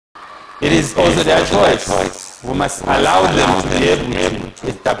It is also their choice. We must allow them to be able to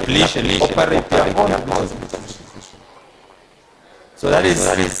establish and operate their own religious institutions. So that is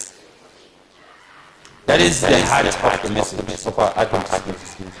the heart of the message of our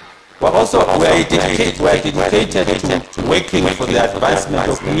advocacy. We are dedicated to working for the advancement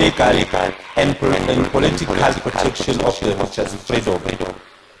of legal and political protection of the religious freedom.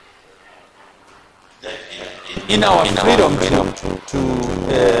 In our freedom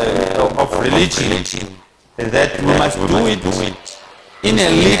of religion, that we must do it in a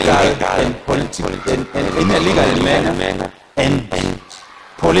legal and political manner and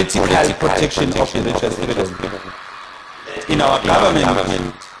political protection of religious freedom. In our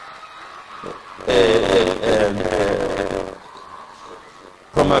government,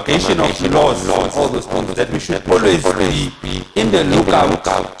 promulgation of laws and all those things, that we should always be in the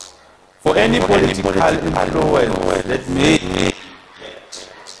lookout for any political influence that may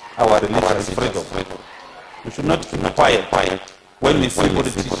our religious freedom. We should not keep quiet when we see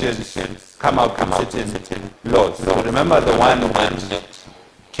politicians come out with certain laws. So remember the one that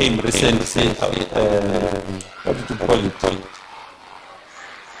came recently, what did you call it?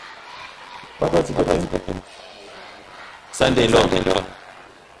 What was it? Sunday law.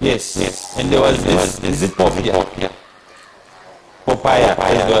 Yes. And there was this, is it Popia? Popeye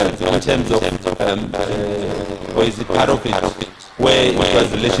as well, in terms of, or is it part of it, where it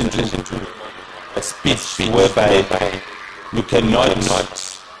was relation to a speech whereby you cannot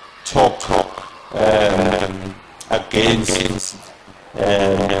talk against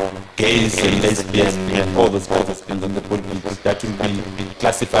gays and lesbians and all those kinds of things on the pulpit. That will be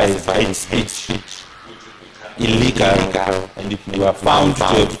classified as hate speech, illegal, and if you are found to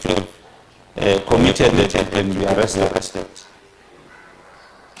have committed it, then you are arrested.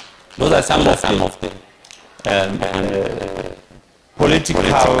 Those are some of the political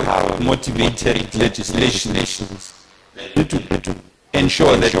motivated legislations to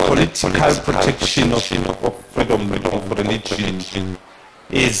ensure that political protection of freedom of religion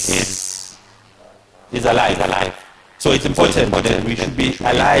is alive. So it's important that we should be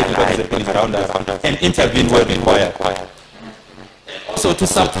alive around us and intervene where required. So to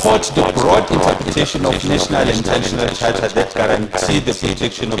support the broad interpretation of national and international charter that guarantee the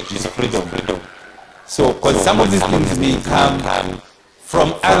protection of this freedom. So, because some of these things may come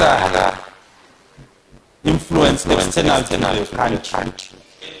from other influence external to the country.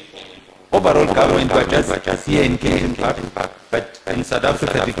 Overall government budgets here in Kempton, but in South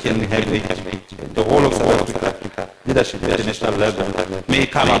Africa they can have the whole of South Africa leadership at the national level may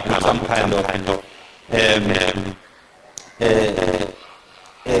come up with some kind of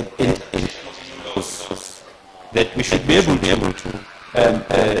that we should be able to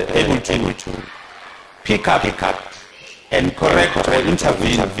pick up and correct or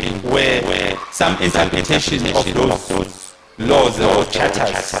intervene where some interpretation of those laws or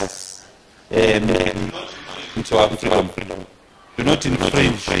charters into our freedom do not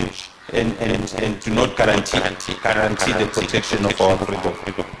infringe and do not guarantee the protection of our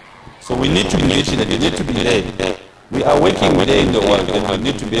freedom. So we need to be vigilant, we need to be there. We are working there in the world and we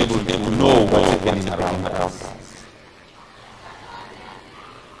need to be able to know what's happening around us.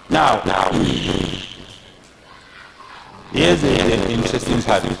 Now, here's an interesting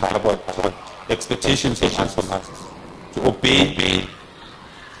part about expectations of us to obey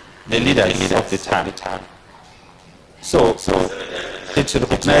the leaders of the time. So to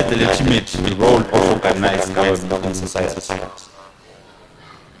recognize the legitimate role of organized government in society.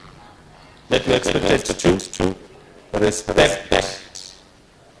 That we expected to respect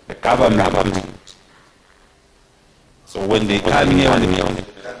the government. So when they come here,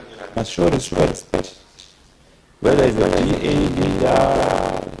 must show respect. Whether it's the DA,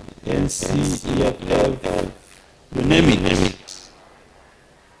 NC, EFF, you name it.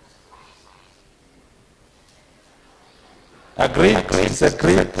 Agreed?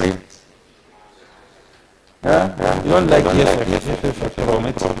 Disagree? You don't like EFF,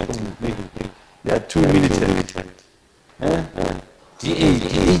 they are too militant. DA,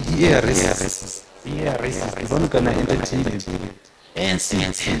 racist. You're not going to entertain it.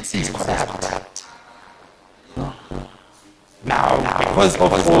 NC is corrupt. Now, because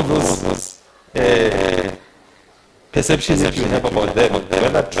of all those perceptions that you have about them,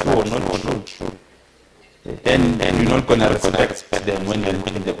 whether true or not true, then you're not going to respect them when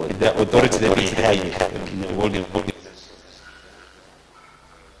the authority that they have in the world.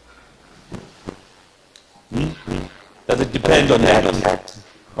 Does it depend on that?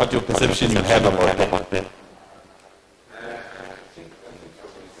 What your perception you have about them?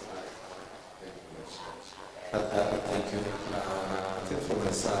 Thank you. I think from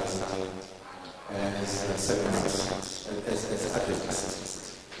the side, as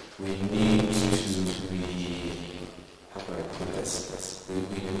advocates, we need to be, how can I put this? We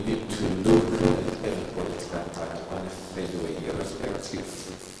need to look at every political party on a fair way, irrespective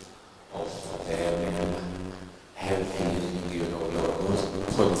of them having, your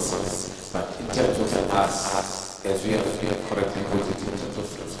policies. But in terms of us, as we have correctly put it, in terms of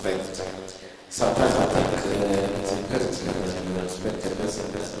respect, sometimes I think it's imperative that we respect the person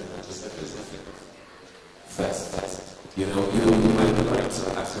first. You might be right to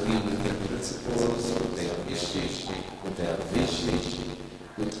agree with their principles, with their wishes, with their vision,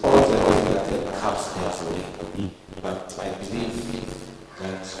 with all the other that comes their way. But I believe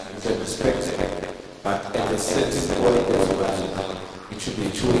that you can respect them. But at a certain point as well, it should be a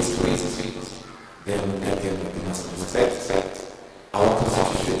choice. Then we must respect our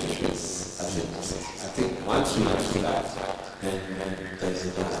constitutions. I think once we do that, then there's a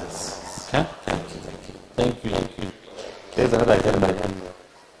balance. Okay? Thank you. There's another hand.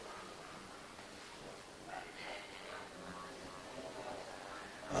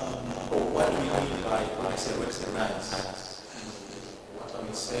 What do we mean by when I say recognize? What I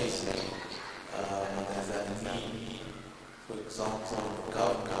mean say is that there's that need, for example,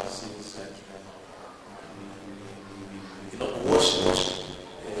 government sees that we cannot wash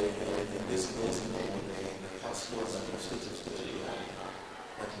in this building the households and institutions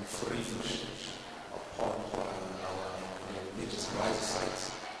that infringe upon our religious rights.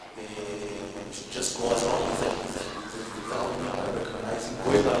 We should just go along with it without recognizing,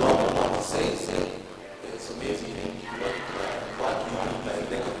 going along and saying, so maybe what we mean by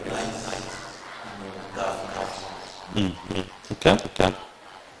recognize government. Okay.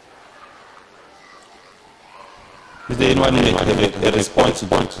 Is there anyone who have a response to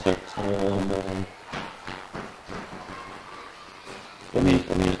that?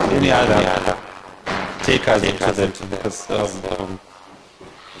 Any other takers into that? Because,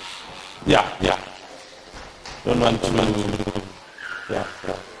 don't want to.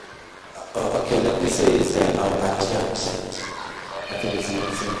 Okay, let me say this our attempt. I think it's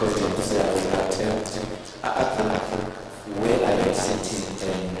important to say our attempt. I think where I am sitting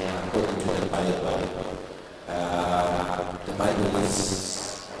and according to the Bible is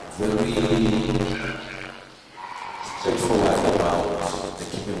very straightforward about the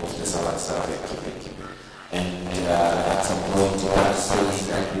keeping of the Sabbath. And at some point God says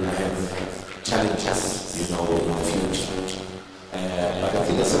that we have challenges, in the future. But I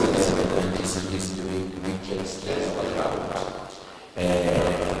think the 77 condition is doing just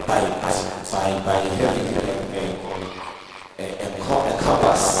by having a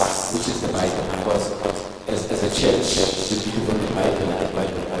compass, which is the Bible, because as a church, we believe in the Bible,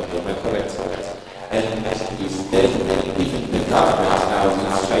 am I correct? And even the government now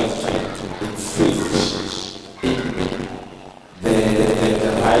is trying to infringe the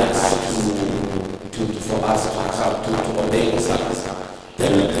rights for us to obey us.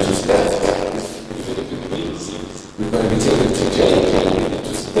 Then we're going to be taken to jail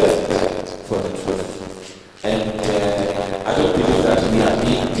to stand for the and I don't believe that we are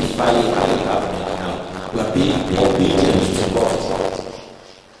being defied by the government now. We are being obedient to God.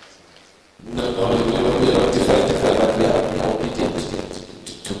 No, we are not defied, but we are obedient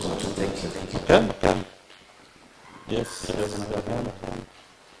to God. Thank you. Okay. Yes.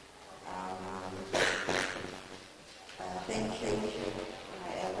 Thank you.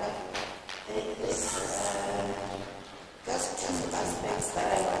 Just two aspects that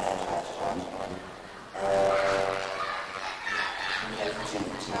I want to touch on. We have two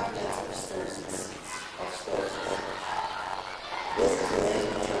chapters of stories. This is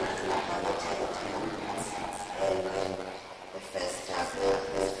related to the 10 commandments. And the first chapter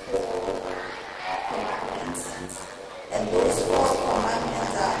is 4 commandments. And those 4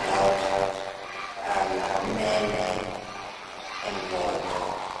 commandments are about men and God.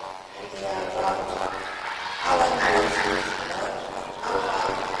 They are about our relationship, our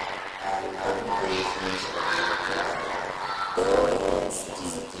relationship with God is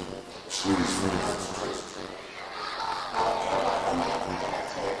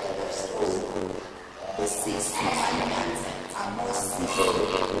the 6 commandments are more simple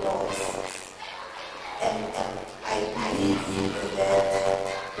laws. And I believe that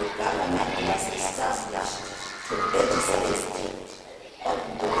the government must establish to legislate on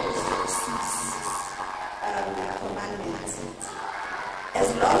those 6 commandments. As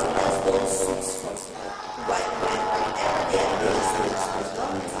long as those 6, whatever they are legislated, as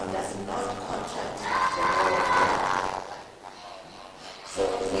long as it does not contradict the law of God. So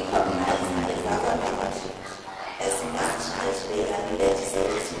we recognize the government as much as they are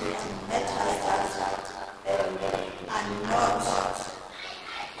legislating matters that are not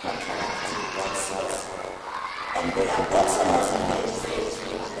contradicting themselves. And they are also not mediated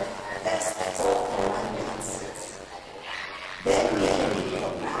with the first 4 commandments. Then we can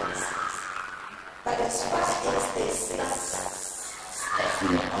recognize. But as far as this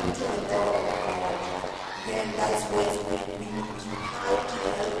stepping onto the door, then that's where we need how to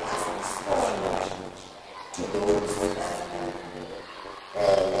help us respond to those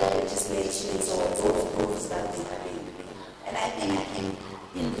legislations or those rules that we have. And I think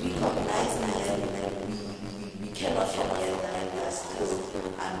in recognizing them that we cannot forget that we are still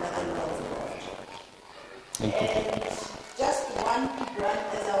under the law of God. And just one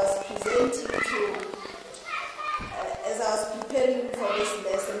as I was preparing for this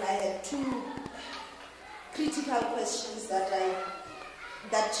lesson, I had 2 critical questions that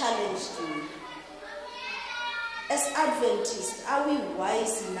challenged me. As Adventists, are we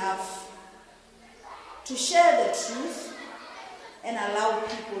wise enough to share the truth and allow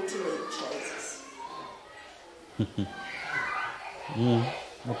people to make choices?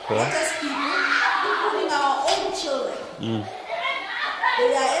 Okay. Not as people, including our own children.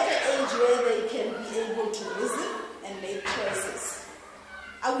 They are at the age where they can be able to reason and make choices.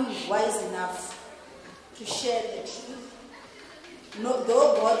 Are we wise enough to share the truth? No,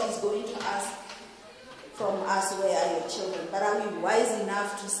 though God is going to ask from us, where are your children? But are we wise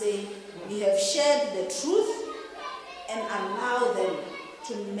enough to say we have shared the truth and allow them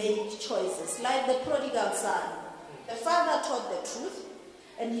to make choices? Like the prodigal son. The father taught the truth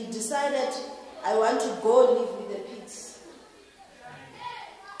and he decided, I want to go live with the pigs.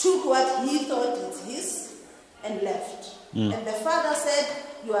 Took what he thought is his and left. And the father said,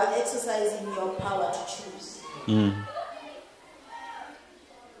 you are exercising your power to choose.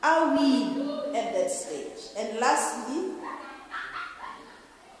 Are we at that stage? And lastly,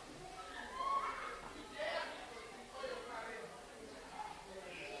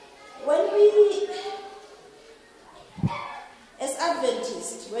 when we, as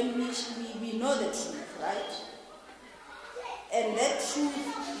Adventists, when we know the truth, right? And that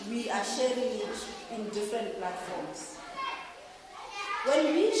truth, we are sharing it in different platforms.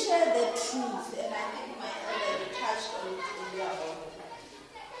 When we share the truth, and I think my elder touched on it earlier on,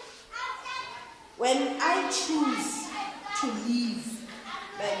 when I choose to leave,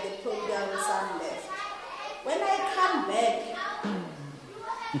 like the prodigal son left, when I come back,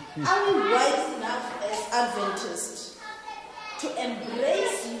 are we wise enough as Adventists to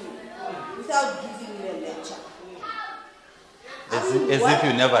embrace you without giving you a lecture? As if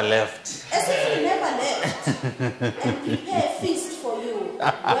you never left. As if you never left. And prepare a feast for you.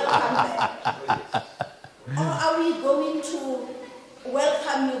 Welcome back. Or are we going to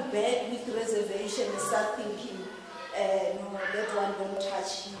welcome you back with reservation and start thinking, no, that one don't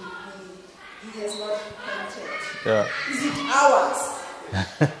touch him. He has not repented. Yeah. Is it ours?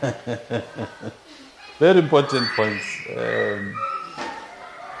 Very important points.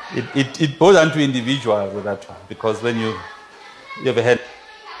 It boils down to individuals with that one, because when you have a hand,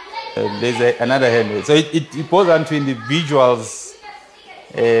 there's another hand. So it boils down to individuals'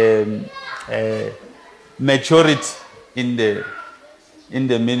 maturity in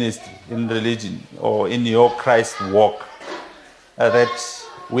the ministry, in religion, or in your Christ walk, that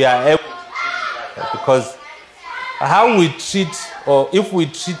we are able to, because how we treat, or if we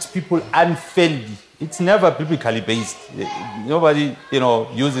treat people unfairly, it's never biblically based. Nobody,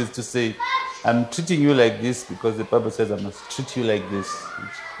 uses to say, I'm treating you like this because the Bible says I must treat you like this.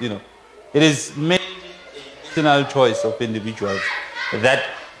 It is mainly a personal choice of individuals that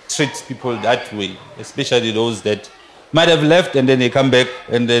treats people that way, especially those that might have left and then they come back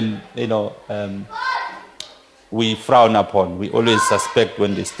and then, we frown upon. We always suspect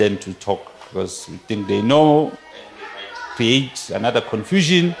when they stand to talk because we think they know and they might create another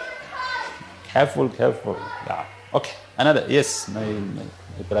confusion. Careful. Yeah. Okay. Another. Yes, my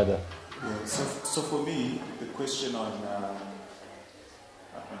brother. Yeah, so for me, the question on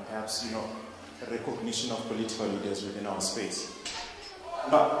perhaps recognition of political leaders within our space.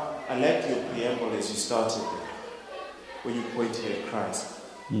 But I like your preamble as you started when you pointed at Christ.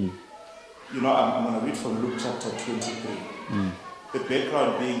 I'm going to read from Luke chapter 23. The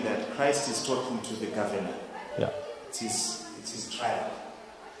background being that Christ is talking to the governor. Yeah. It's his trial.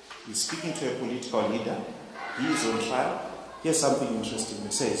 He's speaking to a political leader. He is on trial. Here's something interesting.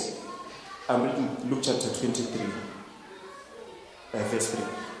 It says, I'm reading Luke chapter 23, verse 3.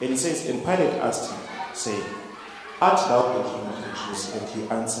 And it says, and Pilate asked him, saying, art thou the king of the Jews? And he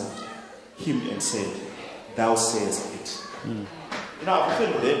answered him and said, thou sayest it. You know, I've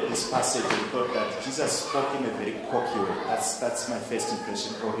often read this passage and thought that Jesus spoke in a very cocky way. That's my first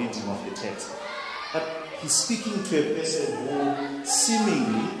impression or reading of the text. But he's speaking to a person who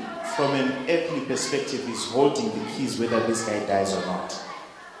seemingly, from an earthly perspective, is holding the keys whether this guy dies or not.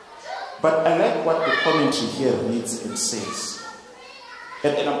 But I like what the commentary here reads and says.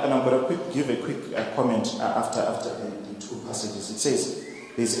 And I'm going to give a quick comment after the two passages. It says,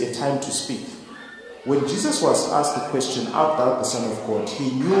 there's a time to speak. When Jesus was asked the question, art thou the Son of God,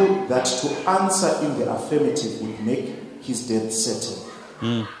 he knew that to answer in the affirmative would make his death certain.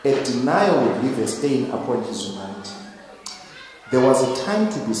 A denial would leave a stain upon his humanity. There was a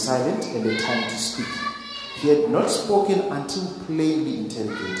time to be silent and a time to speak. He had not spoken until plainly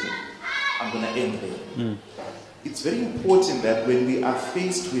interrogated. I'm going to end there. It's very important that when we are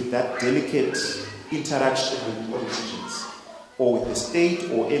faced with that delicate interaction with politicians, or with the state,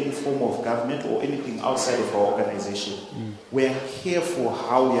 or any form of government, or anything outside of our organization, we are careful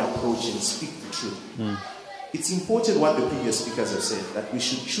how we approach and speak the truth. It's important what the previous speakers have said, that we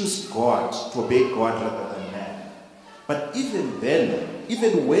should choose God, to obey God rather than man. But even then,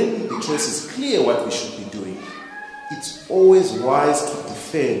 even when the choice is clear what we should be doing, it's always wise to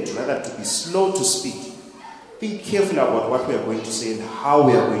defend, rather to be slow to speak. Think carefully about what we are going to say and how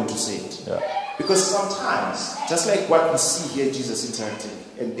we are going to say it. Yeah. Because sometimes, just like what we see here Jesus interacting,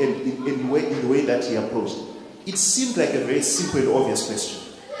 and in the way that he approached, it seemed like a very simple and obvious question.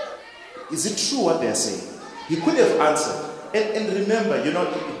 Is it true what they are saying? He could have answered. And remember, you know,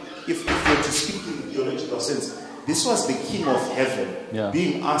 if we're to speak in the theological sense, this was the King of Heaven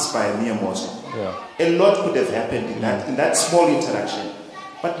being asked by a mere mortal. A lot could have happened in that small interaction.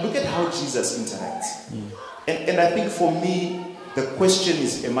 But look at how Jesus interacts. And I think for me, the question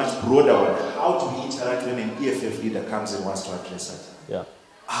is a much broader one. How do we interact when an EFF leader comes and wants to address it?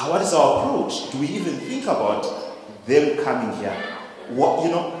 What is our approach? Do we even think about them coming here? What,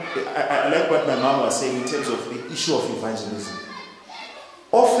 you know, I like what my mom was saying in terms of the issue of evangelism.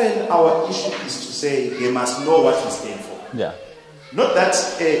 Often our issue is to say they must know what we stand for. Not that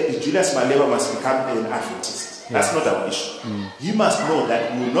Julius Malema must become an Adventist. That's not our issue. You must know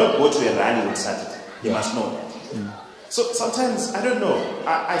that you will not go to a rally on Saturday. You must know that. So sometimes, I don't know,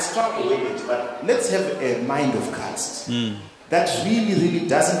 I struggle with it, but let's have a mind of Christ that really, really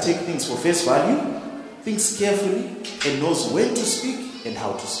doesn't take things for face value, thinks carefully, and knows when to speak and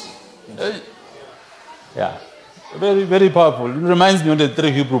how to speak. Very, very powerful. It reminds me of the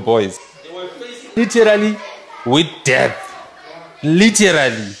 3 Hebrew boys. They were facing literally with death.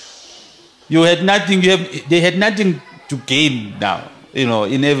 Literally. You had nothing, they had nothing to gain now, you know,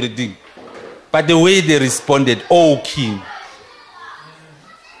 in everything. But the way they responded, oh King.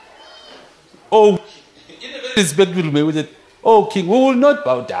 Oh, in a very respectful way, we said, oh King, we will not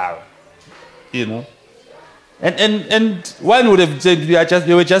bow down. You know. And one would have said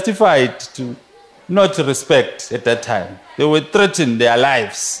they were justified to not respect at that time. They were threatening their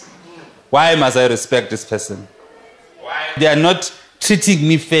lives. Why must I respect this person? Why? They are not treating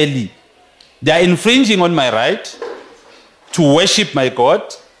me fairly. They are infringing on my right to worship my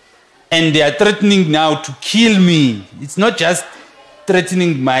God. And they are threatening now to kill me. It's not just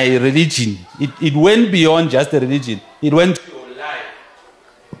threatening my religion. It went beyond just the religion. It went to your life.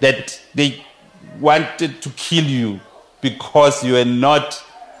 That they wanted to kill you because you are not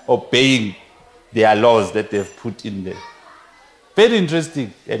obeying their laws that they've put in there. Very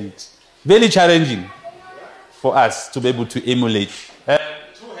interesting and very challenging for us to be able to emulate. 2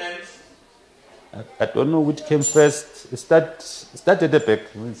 hands. I don't know which came first. Start at the back.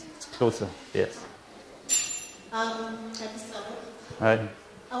 Closer. Yes. Hi.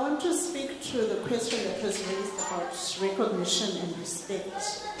 I want to speak to the question that was raised about recognition and respect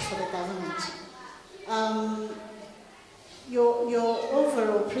for the government. Your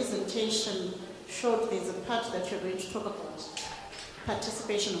overall presentation showed there's a part that you're going to talk about,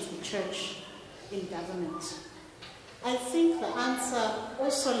 participation of the church in government. I think the answer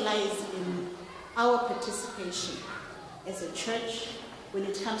also lies in our participation as a church when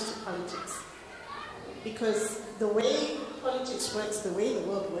it comes to politics. Because the way politics works, the way the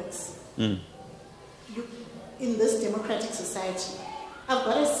world works, in this democratic society, I've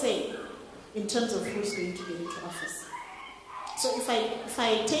got to say, in terms of who's going to get into office. So if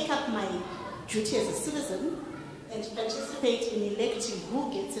I take up my duty as a citizen and participate in electing who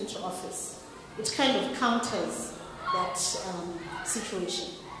gets into office, it kind of counters that situation.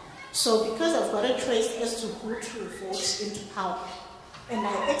 So because I've got a choice as to who to vote into power, and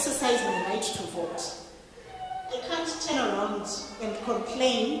I exercise my right to vote, I can't turn around and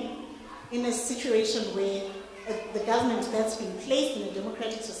complain in a situation where the government that's been placed in a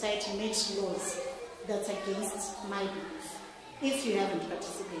democratic society makes laws that's against my belief. if you haven't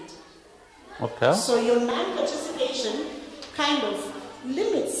participated. Okay. So your non-participation kind of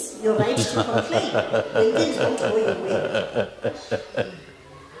limits your right to complain when things don't go your way.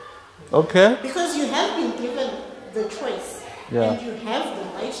 Okay. Because you have been given the choice, Yeah. and you have the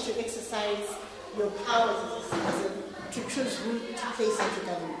right to exercise your powers as a citizen to choose who to place into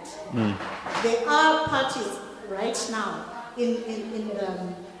government. There are parties right now in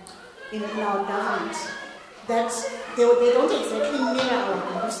our government that they don't exactly mirror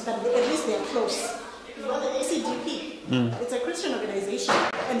our beliefs, but at least they are close. You know, the ACDP, it's a Christian organization,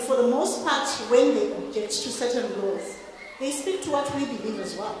 and for the most part, when they object to certain laws, they speak to what we believe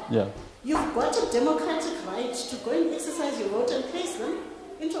as well. Yeah. You've got a democratic right to go and exercise your vote and place them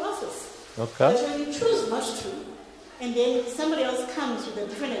into office. Okay. But when you choose not to, and then somebody else comes with a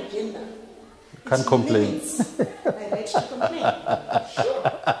different agenda, Can't it complain. limits my right to complain.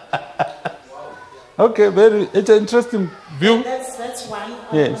 Okay, it's an interesting view. That's one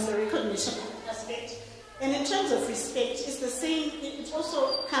Yes. on the recognition aspect. And in terms of respect, it's the same. It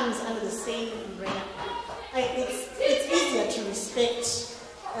also comes under the same umbrella. It's easier to respect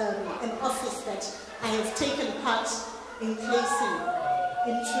an office that I have taken part in placing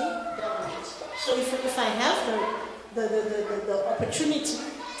into government. So if I have the opportunity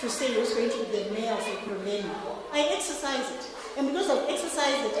to say who's going to be the mayor of a problem, I exercise it. And because I've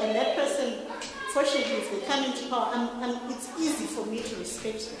exercised it, and that person, fortunately, if they come into power, it's easy for me to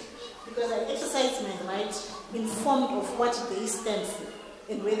respect them. Because I exercise my right informed of what they stand for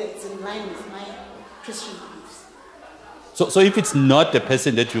and whether it's in line with my Christian beliefs. So if it's not the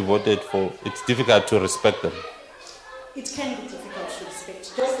person that you voted for, it's difficult to respect them. It can be difficult to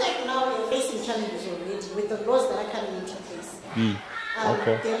respect. Just like now we're facing challenges already with the laws that are coming into place.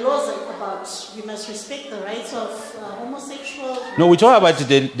 Okay. The laws are about we must respect the rights of homosexuals. No, we talk about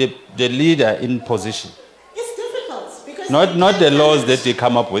the leader in position. It's difficult because Not the laws that they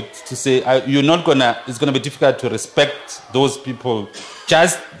come up with to say it's gonna be difficult to respect those people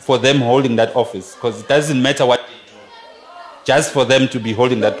just for them holding that office, because it doesn't matter what they do, just for them to be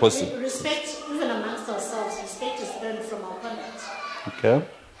holding that person. Respect, even amongst ourselves, respect is earned from our conduct. Okay.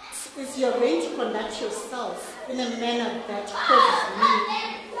 If you're going to conduct yourself in a manner that causes me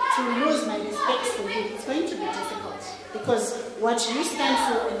to lose my respect for you, it's going to be difficult. Because what you stand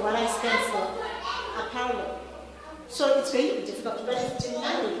for and what I stand for are parallel. So it's going to be difficult, but it's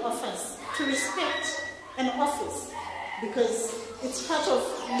demanded of us to respect an office because it's part of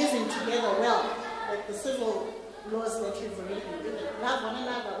living together well, like the civil laws that we've already been given. Love one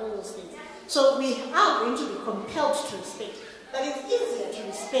another, all those things. So we are going to be compelled to respect. But it's easier to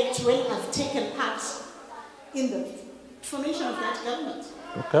respect when I've taken part in the formation of that government.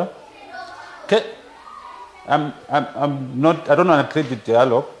 Okay. I don't want to create the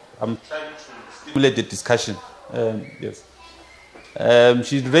dialogue. I'm trying to stimulate the discussion. Yes.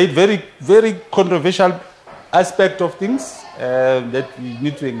 She's raised very, very controversial aspect of things that we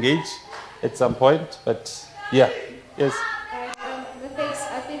need to engage at some point. But yeah, yes. Thanks.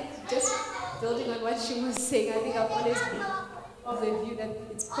 I think just building on what she was saying, I think I've always been of the view that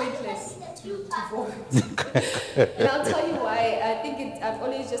it's pointless to vote. And I'll tell you why. I think I've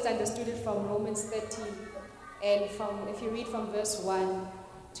always just understood it from Romans 13. And if you read from verse 1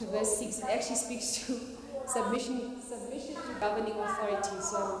 to verse 6, it actually speaks to submission to governing authority.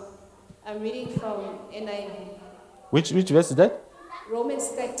 So I'm reading from NIV. Which verse is that? Romans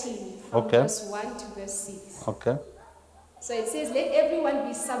 13, from verse 1 to verse 6. Okay. So it says, let everyone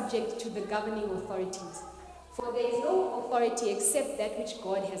be subject to the governing authorities. For there is no authority except that which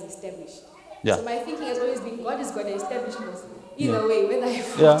God has established. Yeah. So my thinking has always been God is going to establish most. Either way, whether I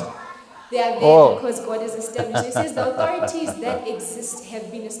vote, they are there because God has established. It says the authorities that exist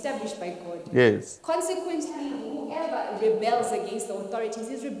have been established by God. Yes. Consequently, whoever rebels against the authorities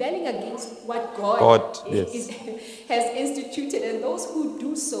is rebelling against what God has instituted, and those who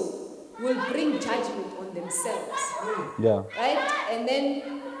do so will bring judgment on themselves. Yeah. Right? And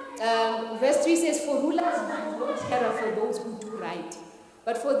then verse 3 says, for rulers have no terror for those who do right,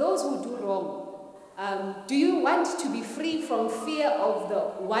 but for those who do wrong. Do you want to be free from fear of the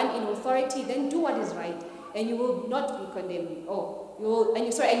one in authority? Then do what is right, and you will not be condemned. You will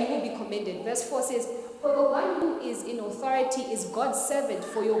be commended. Verse 4 says, for the one who is in authority is God's servant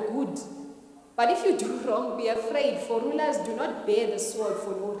for your good. But if you do wrong, be afraid, for rulers do not bear the sword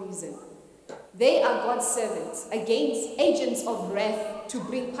for no reason. They are God's servants, against agents of wrath, to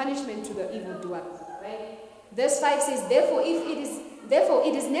bring punishment to the evildoer. Right? Verse 5 says, Therefore,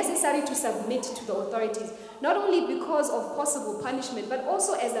 it is necessary to submit to the authorities, not only because of possible punishment, but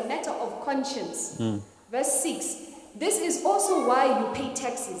also as a matter of conscience. Verse 6, This is also why you pay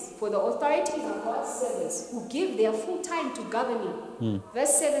taxes, for the authorities are God's servants who give their full time to governing.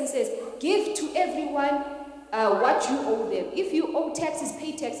 Verse 7 says, give to everyone what you owe them. If you owe taxes,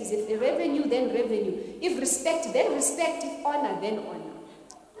 pay taxes. If revenue, then revenue. If respect, then respect. If honor, then honor.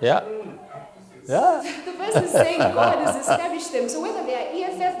 Yeah. Yeah. The verse is saying God has established them. So whether they are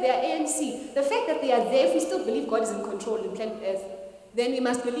EFF, they are ANC, the fact that they are there, if we still believe God is in control in planet Earth, then we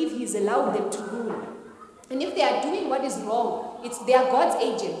must believe He's allowed them to rule. And if they are doing what is wrong, they are God's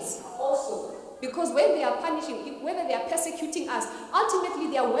agents also. Because when they are punishing, whether they are persecuting us, ultimately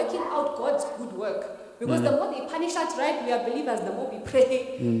they are working out God's good work. Because the more they punish us, right, we are believers, the more we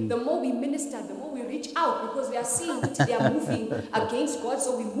pray, the more we minister, the more we reach out, because we are seeing that they are moving against God,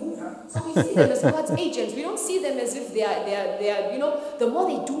 so we move. So we see them as God's agents. We don't see them as if they are, you know, the more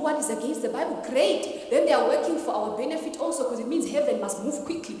they do what is against the Bible, great. Then they are working for our benefit also, because it means heaven must move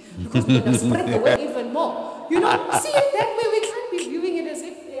quickly, because we're going to spread the word even more. You know, see it that way. We can't be viewing it as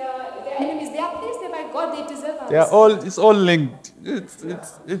if they are enemies. They are placed there by God. They deserve us. It's all linked.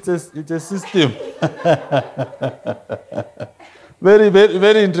 It's a system. Very, very,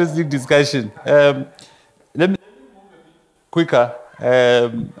 very interesting discussion. Let me move quicker.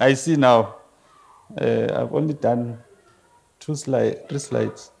 I see now. I've only done 3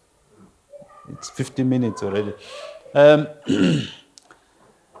 slides. It's 50 minutes already.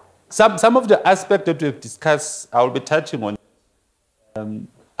 Some of the aspects that we've discussed, I will be touching on.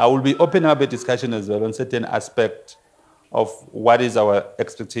 I will be opening up a discussion as well on certain aspects of what is our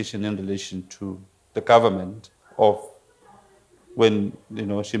expectation in relation to the government of when, you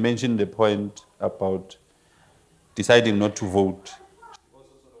know, she mentioned the point about deciding not to vote.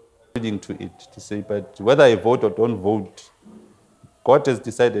 Leading to it, to say, but whether I vote or don't vote, God has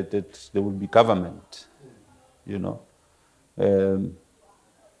decided that there will be government, you know.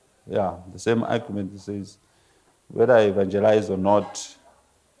 Yeah, the same argument says, whether I evangelize or not,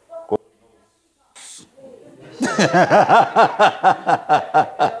 God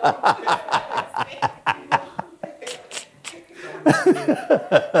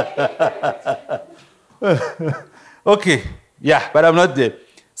okay, yeah, but I'm not there.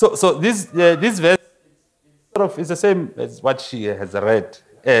 So this verse sort of is the same as what she has read.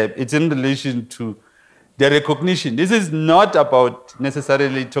 It's in relation to the recognition. This is not about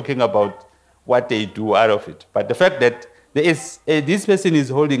necessarily talking about what they do out of it, but the fact that there is this person is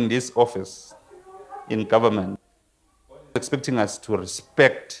holding this office in government, expecting us to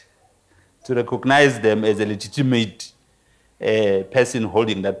respect, to recognize them as a legitimate person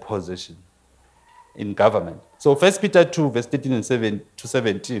holding that position in government. So 1 Peter 2, verse 13 and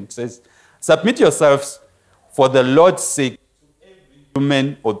 17 says, submit yourselves for the Lord's sake to every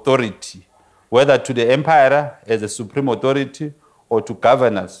human authority, whether to the emperor as a supreme authority or to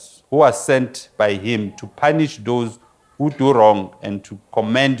governors who are sent by him to punish those who do wrong and to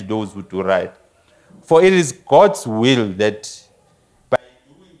commend those who do right. For it is God's will that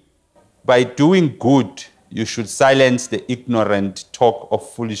by doing good, you should silence the ignorant talk of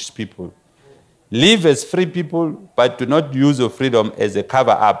foolish people. Live as free people, but do not use your freedom as a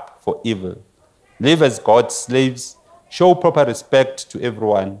cover-up for evil. Live as God's slaves. Show proper respect to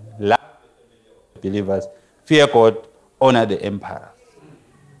everyone. Love believers. Fear God. Honor the emperor.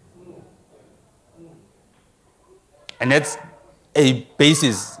 And that's a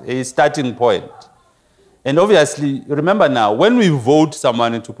basis, a starting point. And obviously, remember now, when we vote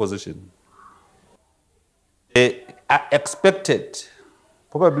someone into position, they are expected.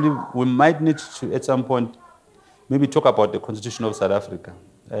 Probably we might need to, at some point, maybe talk about the Constitution of South Africa.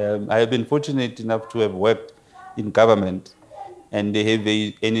 I have been fortunate enough to have worked in government, and they have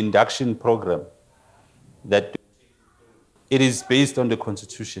an induction program that it is based on the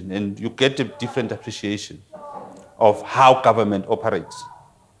Constitution, and you get a different appreciation of how government operates.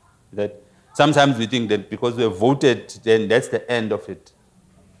 That sometimes we think that because we have voted, then that's the end of it.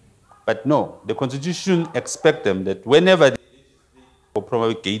 But no, the Constitution expects them that whenever they or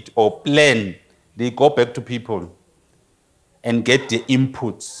promulgate or plan, they go back to people and get the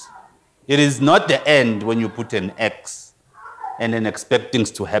inputs. It is not the end when you put an X and then expect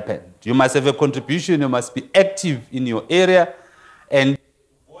things to happen. You must have a contribution, you must be active in your area and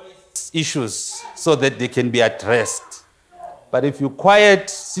voice issues so that they can be addressed. But if you're quiet,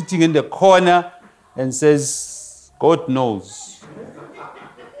 sitting in the corner and says, God knows,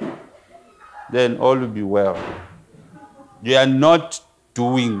 then all will be well. You are not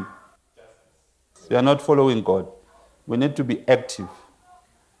doing justice. You are not following God. We need to be active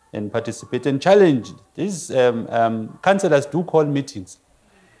and participate and challenge. These councillors do call meetings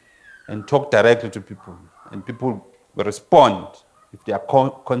and talk directly to people, and people will respond. If they are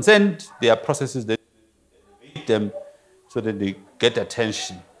concerned, there are processes that elevate them so that they get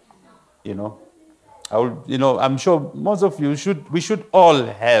attention, you know. I'm sure most of you we should all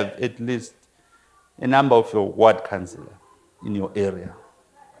have at least a number of your ward councillor in your area,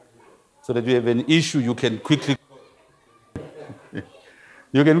 so that you have an issue, you can quickly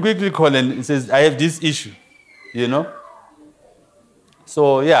call and it says, I have this issue, you know.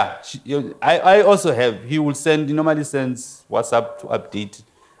 So yeah, I also have, he normally sends WhatsApp to update.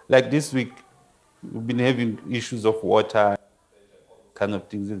 Like this week, we've been having issues of water, kind of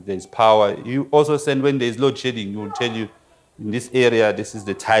things, if there's power. You also send when there's load shedding, he will tell you, in this area, this is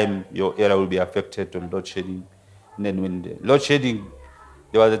the time your area will be affected on load shedding. And then when the load shedding,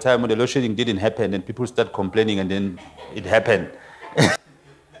 there was a time when the load shedding didn't happen and people start complaining and then it happened.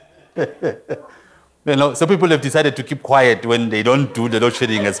 So people have decided to keep quiet when they don't do the load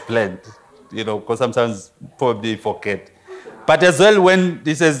shedding as planned, because sometimes probably forget. But as well, when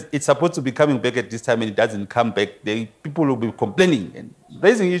this says it's supposed to be coming back at this time and it doesn't come back, people will be complaining and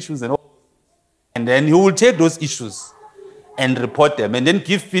raising issues and all. And then he will take those issues and report them and then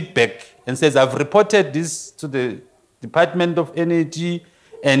give feedback and says, I've reported this to the Department of Energy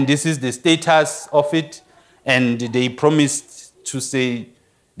and this is the status of it, and they promised to say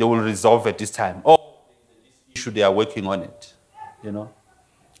they will resolve at this time. Or issue they are working on it,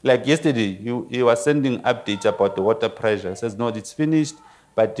 Like yesterday, he was sending updates about the water pressure. He says, no, it's finished,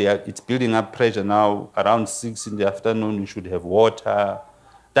 but it's building up pressure now. Around 6 in the afternoon, we should have water.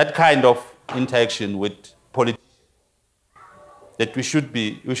 That kind of interaction with politicians, that we should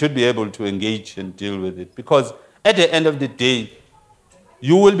be able to engage and deal with it. Because at the end of the day,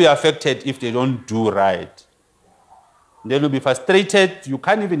 you will be affected if they don't do right. They will be frustrated. You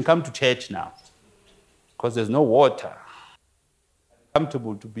can't even come to church now because there's no water.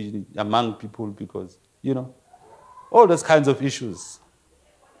 Comfortable to be among people because, all those kinds of issues,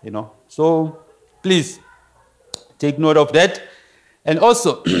 So please take note of that. And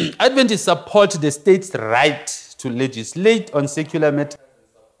also, Adventists support the state's right to legislate on secular matters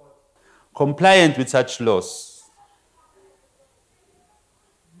compliant with such laws.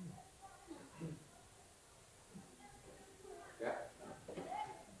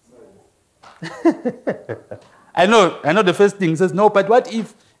 I know the first thing says, no, but what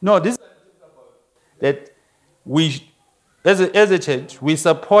if, no, this that we, as a church, we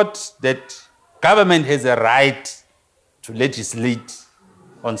support that government has a right to legislate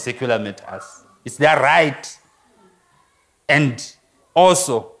on secular matters. It's their right. And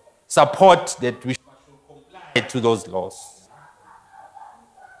also support that we should comply to those laws.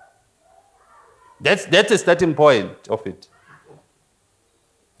 That's a starting point of it.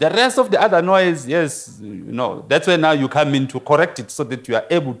 The rest of the other noise, yes, that's where now you come in to correct it so that you are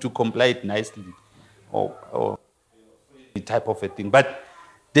able to comply it nicely or the type of a thing. But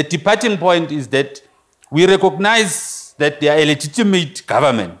the departing point is that we recognize that they are a legitimate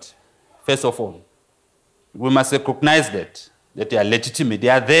government, first of all. We must recognize that they are legitimate. They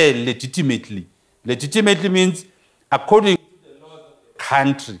are there legitimately. Legitimately means according to the laws of the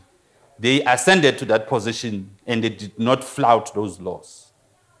country, they ascended to that position and they did not flout those laws.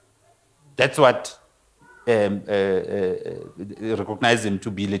 That's what recognize them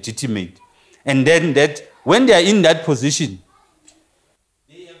to be legitimate. And then that when they are in that position,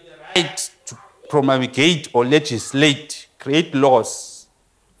 they have the right to promulgate or legislate, create laws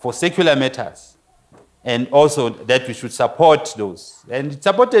for secular matters. And also that we should support those. And it's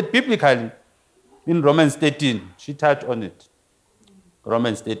supported biblically in Romans 13. She touched on it.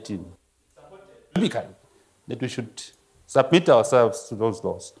 Romans 13. Supported biblically that we should submit ourselves to those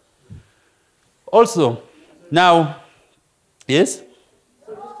laws. Also, now, yes?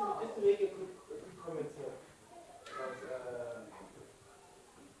 So just to make a quick comment here.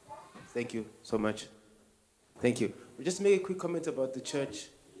 Thank you so much. Thank you. We'll just make a quick comment about the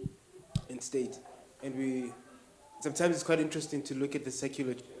church and state. And sometimes it's quite interesting to look at the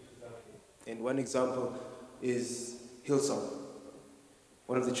secular church. And one example is Hillsong,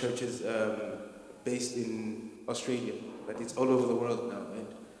 one of the churches based in Australia, but it's all over the world now. And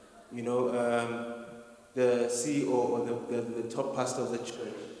the CEO or the top pastor of the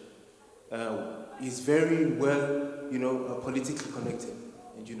church is very well, politically connected,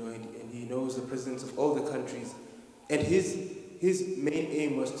 and he knows the presidents of all the countries. And his main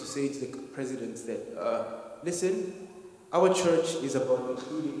aim was to say to the presidents that, listen, our church is about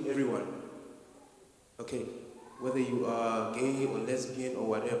including everyone. Okay, whether you are gay or lesbian or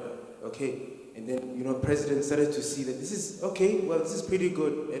whatever. Okay. And then, presidents started to see that this is, okay, well, this is pretty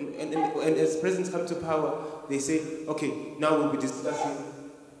good. And as presidents come to power, they say, okay, now we'll be discussing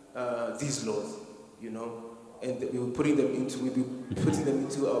these laws, and we'll be putting them into, we'll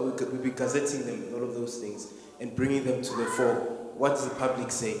be gazetting them, all of those things, and bringing them to the fore. What does the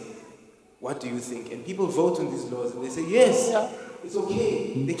public say? What do you think? And people vote on these laws, and they say, yes, it's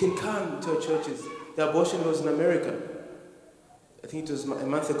okay. They can come to our churches. The abortion laws in America. I think it was a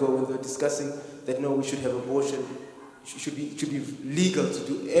month ago when they were discussing that no, we should have abortion. It should be legal to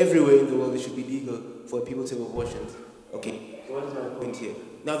do everywhere in the world. It should be legal for people to have abortions. Okay, so what is my point here?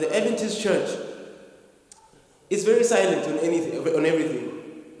 Now the Adventist Church is very silent on everything.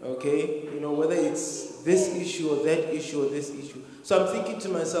 Okay, you know, whether it's this issue or that issue or this issue. So I'm thinking to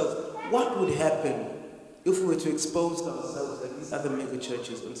myself, what would happen if we were to expose ourselves like these other mega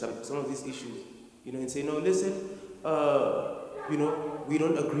churches on some of these issues? You know, and say, no, listen, you know, we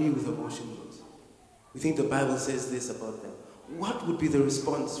don't agree with abortion laws. We think the Bible says this about them. What would be the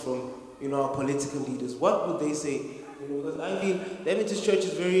response from, you know, our political leaders? What would they say? You know, because I mean, the Adventist Church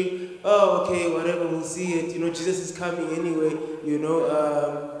is very, oh, okay, whatever, we'll see it. You know, Jesus is coming anyway. You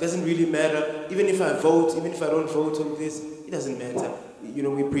know, doesn't really matter. Even if I vote, even if I don't vote on this, it doesn't matter. You know,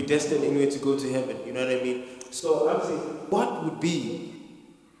 we're predestined anyway to go to heaven. You know what I mean? So I'm saying, what would be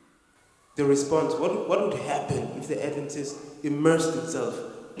the response? What would happen if the Adventists immersed itself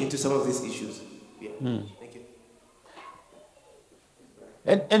into some of these issues? Yeah. Thank you.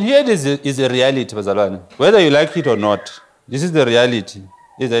 And here it is a reality, Bazalwane. Whether you like it or not, this is the reality.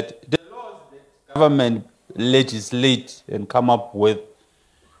 Is that the laws that government legislate and come up with,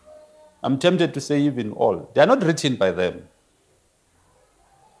 I'm tempted to say even all, they are not written by them.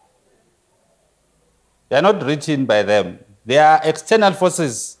 They are not written by them. They are external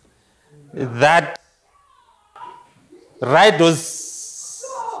forces that write those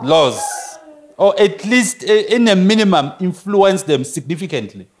laws, or at least in a minimum influence them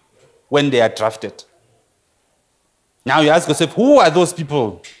significantly when they are drafted. Now you ask yourself, who are those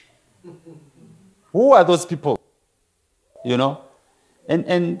people? Who are those people? You know?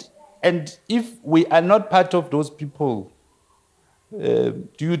 And if we are not part of those people, do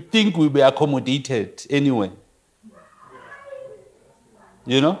you think we'll be accommodated anyway?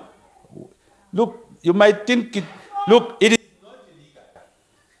 You know? Look, you might think it is not illegal.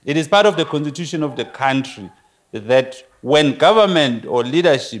 It is part of the constitution of the country that when government or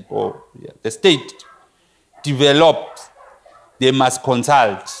leadership or the state develops, they must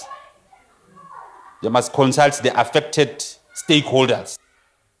consult. They must consult the affected stakeholders.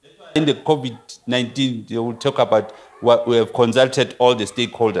 In the COVID-19, they will talk about what we have consulted all the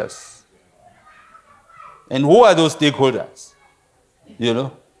stakeholders. And who are those stakeholders? You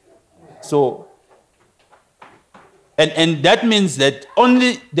know? So, and that means that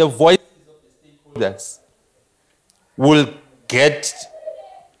only the voices of the stakeholders will get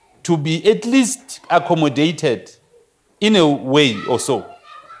to be at least accommodated in a way or so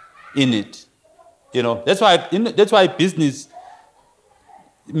in it. You know, that's why business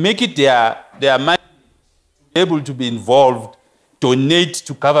make it their mind to be able to be involved, donate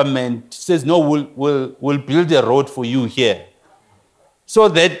to government, says no, we'll build a road for you here. So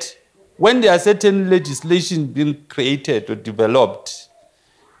that when there are certain legislation being created or developed,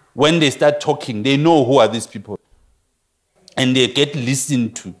 when they start talking, they know who are these people. And they get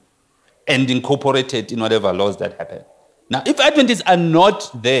listened to and incorporated in whatever laws that happen. Now, if Adventists are not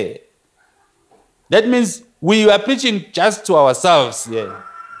there, that means we are preaching just to ourselves here.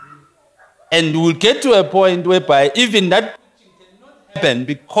 And we'll get to a point whereby even that preaching cannot happen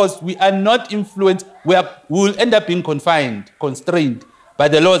because we are not influenced. We will end up being constrained by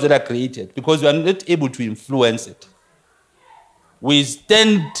the laws that are created because we are not able to influence it. We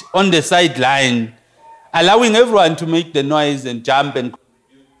stand on the sideline, allowing everyone to make the noise and jump and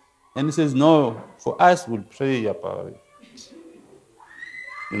contribute. And he says, no, for us, we'll pray about it.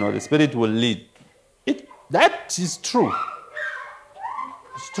 You know, the Spirit will lead. That is true.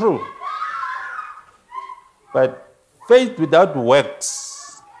 It's true. But faith without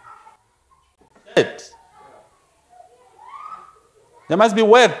works, there must be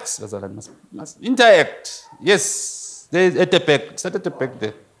works. Must interact. Yes, there's at the back. Start at the back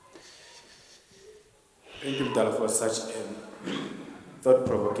there. Thank you, Mdala, for such a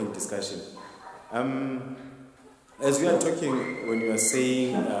thought-provoking discussion. As we are talking, when you are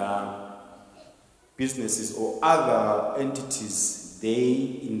saying businesses or other entities,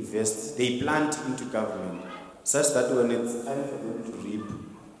 they invest, they plant into government, such that when it's time for them to reap,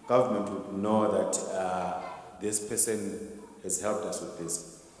 government would know that this person has helped us with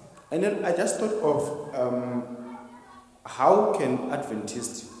this. And then I just thought of how can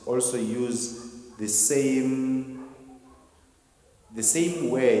Adventists also use the same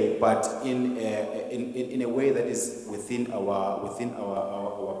way, but in a way that is within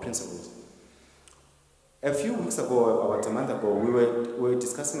our principles. A few weeks ago, about a month ago, we were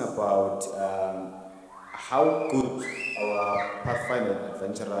discussing about how good our Pathfinder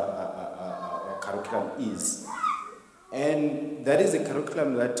Adventurer curriculum is. And that is a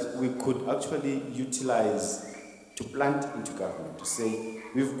curriculum that we could actually utilize to plant into government, to say,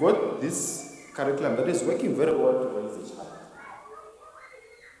 we've got this curriculum that is working very well to raise a child.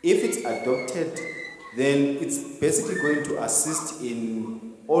 If it's adopted, then it's basically going to assist in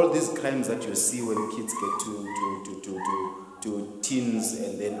all these crimes that you see when kids get to teens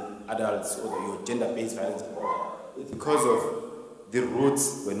and then adults, or your gender-based violence. It's because of the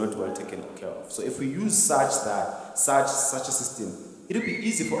roots were not well taken care of. So if we use such a system, it will be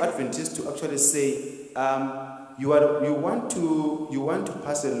easy for Adventists to actually say, you want to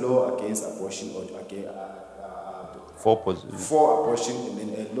pass a law against abortion or against for abortion, and then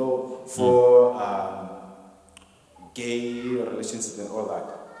a law for gay relationships and all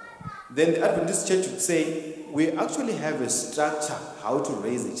that. Then the Adventist Church would say, we actually have a structure how to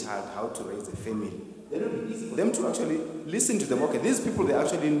raise a child, how to raise a family. Then it would be easy for them to actually listen to them. Okay, these people, they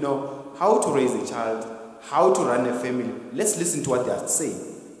actually know how to raise a child, how to run a family. Let's listen to what they are saying.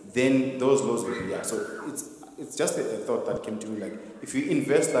 Then those laws will be there. So it's just a thought that came to me, like, if you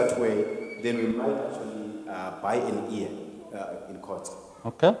invest that way, then we might actually buy an ear in court.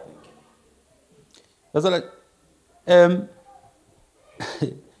 Okay. That's all right.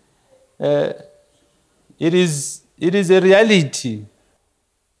 It is a reality.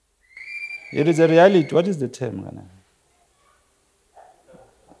 It is a reality. What is the term?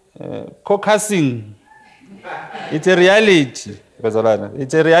 Caucusing. It's a reality.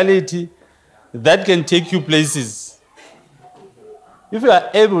 It's a reality that can take you places. If you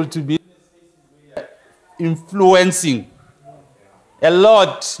are able to be influencing a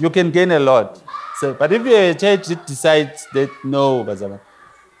lot, you can gain a lot. So, but if you're a church that decides that no,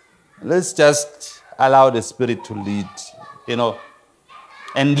 let's just allow the Spirit to lead,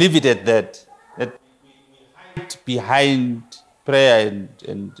 and leave it at that. That we hide behind prayer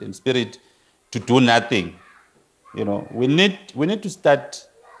and Spirit to do nothing. We need to start,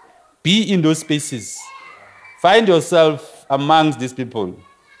 be in those spaces. Find yourself amongst these people.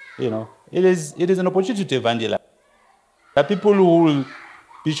 It is an opportunity to evangelize. There are people who will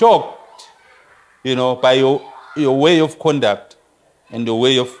be shocked, by your way of conduct and your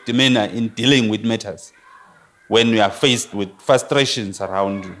way of demeanor in dealing with matters when you are faced with frustrations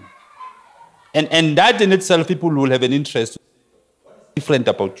around you. And that in itself, people will have an interest different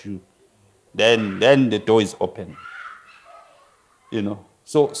about you. Then the door is open.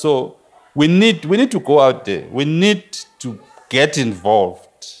 So we need to go out there. We need to get involved.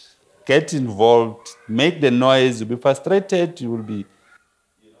 Get involved, make the noise, you'll be frustrated, you will be...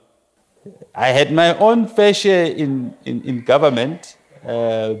 I had my own fair share in government.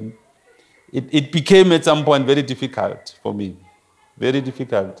 It became at some point very difficult for me. Very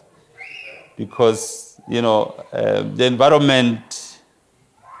difficult. Because, the environment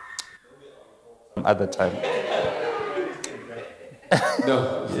at the time.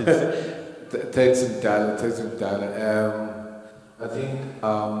 No. Thanks, Mdala. I think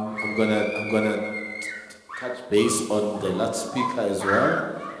I'm gonna touch base on the last speaker as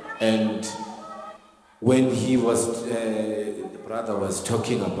well. And when he was, the brother was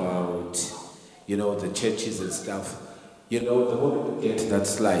talking about, the churches and stuff, the moment we get that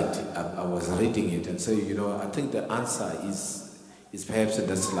slide, I was reading it and saying, I think the answer is perhaps in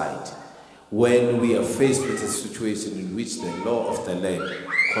the slide. When we are faced with a situation in which the law of the land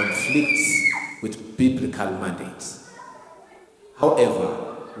conflicts with biblical mandates. However,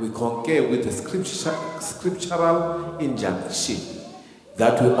 we concur with the scriptural injunction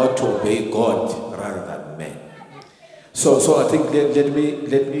that we ought to obey God rather than men. So I think let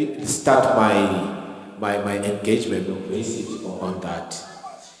me start my engagement or message on that.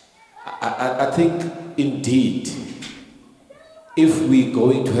 I think indeed, if we're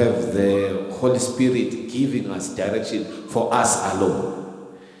going to have the Holy Spirit giving us direction for us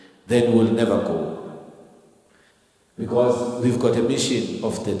alone, then we'll never go. Because we've got a mission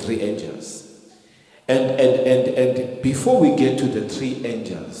of the three angels. And before we get to the three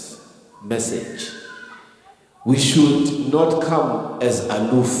angels message, we should not come as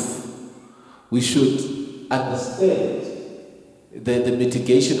aloof. We should understand the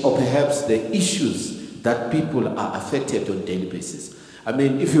mitigation or perhaps the issues that people are affected on a daily basis. I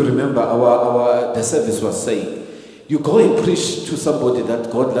mean, if you remember, the service was saying, you go and preach to somebody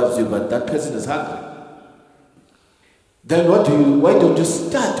that God loves you, but that person is hungry. Then why don't you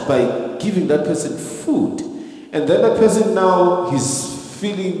start by giving that person food? And then that person now, he's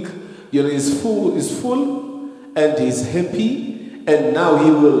feeling, is full and he's happy, and now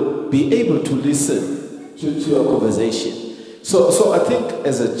he will be able to listen your conversation. So I think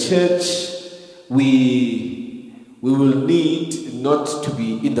as a church, we will need not to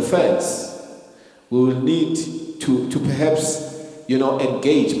be in the fence. We will need to perhaps,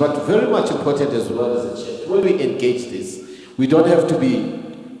 engage, but very much important as well as a church. When we engage this, we don't have to be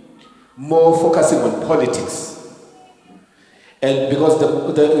more focusing on politics. And because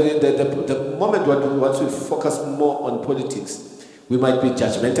the moment once we focus more on politics, we might be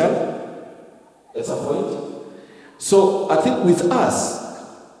judgmental at some point. So I think with us,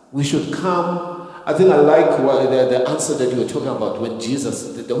 we should come. I think I like the answer that you were talking about when Jesus,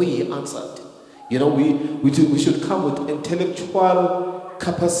 the way he answered. We should come with intellectual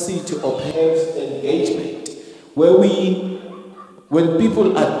capacity or perhaps engagement, where when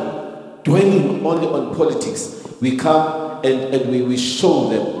people are dwelling only on politics, we come and we show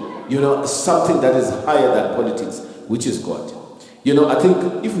them, something that is higher than politics, which is God. I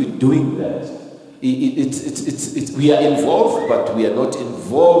think if we're doing that, we are involved, but we are not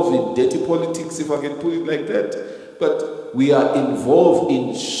involved in dirty politics, if I can put it like that. But we are involved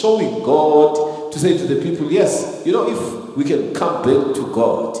in showing God, to say to the people, yes, if we can come back to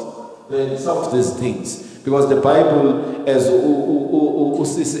God, then some of these things, because the Bible, as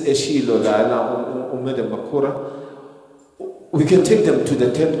we can take them to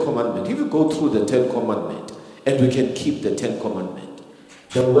the 10th commandment. If you go through the 10th commandment, and we can keep the 10th commandment,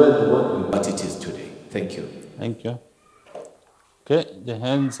 the world won't be what it is today. Thank you. Thank you. Okay, the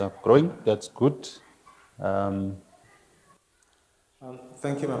hands are growing. That's good.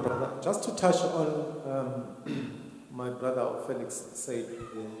 Thank you, my brother. Just to touch on my brother Felix said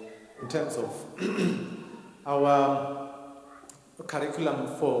in terms of our curriculum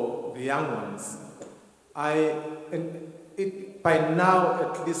for the young ones, by now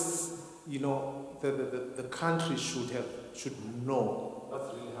at least, the country should know what's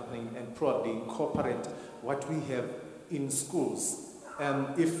really happening and probably incorporate what we have in schools.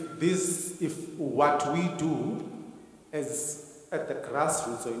 If what we do as at the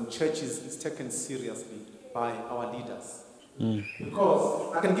grassroots or in churches is taken seriously by our leaders.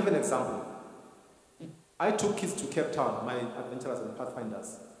 Because I can give an example. I took kids to Kempton, my adventurers and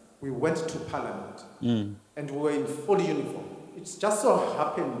pathfinders. We went to Parliament and we were in full uniform. It just so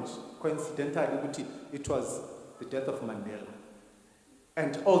happened, coincidentally, it was the death of Mandela.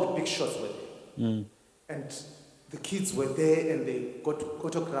 And all the big shots were there. And the kids were there and they got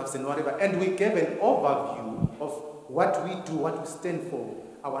photographs and whatever. And we gave an overview of what we do, what we stand for,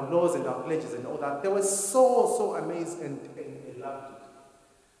 our laws and our pledges and all that. They were so amazed and loved it.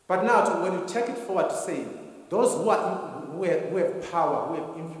 But now, when you take it forward to say, those who have power, who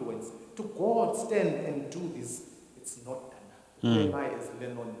have influence, to go and stand and do this, it's not done. I'm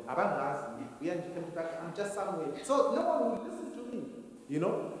just somewhere. So no one will listen to me,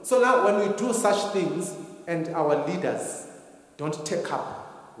 So now when we do such things and our leaders don't take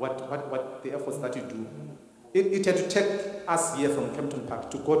up what the efforts that you do, it had to take us here from Kempton Park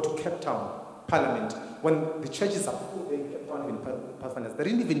to go to Cape Town Parliament when the churches are full in Cape Town, even pathfinders. They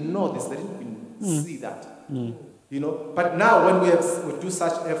didn't even know this. They didn't even see that. But now when we do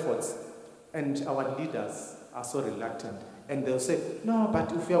such efforts and our leaders are so reluctant and they'll say, no, but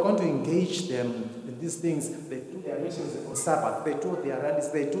if we are going to engage them in these things, they do their meetings on Sabbath, they do their rallies,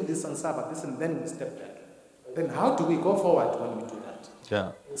 they do this on Sabbath, this, and then we step back. Then how do we go forward when we do that?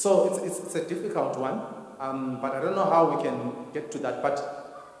 Yeah. So it's a difficult one. But I don't know how we can get to that, but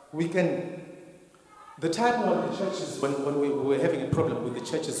we can. The time when the churches, when we were having a problem with the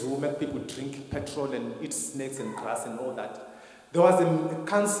churches who make people drink petrol and eat snakes and grass and all that, there was a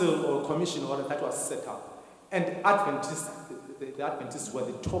council or commission or that was set up. And Adventists, the Adventists were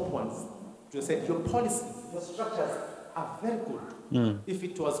the top ones. They said, your policy, your structures are very good. If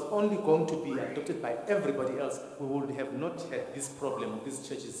it was only going to be adopted by everybody else, we would have not had this problem of these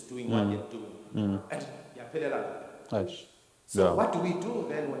churches doing what they're doing. And Nice. So what do we do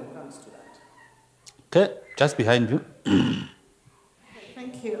then when it comes to that? Okay, just behind you.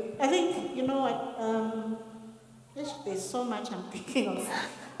 Thank you. I think, you know what, there's so much I'm thinking of.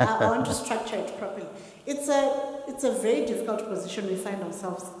 I want to structure it properly. It's a very difficult position we find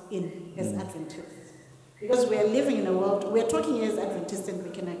ourselves in as Adventists. Because we are living in a world, we are talking as Adventists and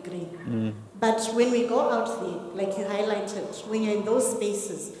we can agree. But when we go out there, like you highlighted, when you're in those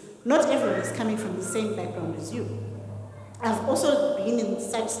spaces, not everyone is coming from the same background as you. I've also been in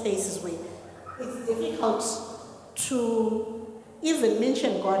such spaces where it's difficult to even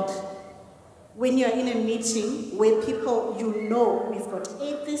mention God when you're in a meeting where people, we've got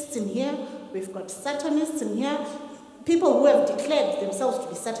atheists in here, we've got Satanists in here, people who have declared themselves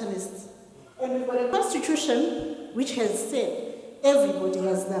to be Satanists. And we've got a constitution which has said everybody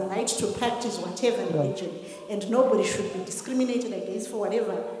has the right to practice whatever religion, and nobody should be discriminated against for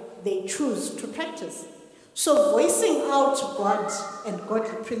whatever they choose to practice. So voicing out God and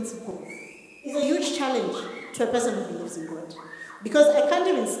godly principles is a huge challenge to a person who believes in God. Because I can't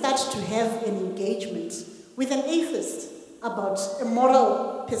even start to have an engagement with an atheist about a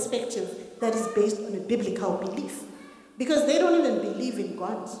moral perspective that is based on a biblical belief. Because they don't even believe in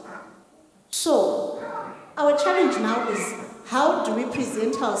God. So, our challenge now is, how do we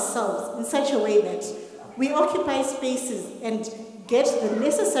present ourselves in such a way that we occupy spaces and get the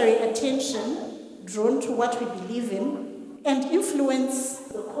necessary attention drawn to what we believe in and influence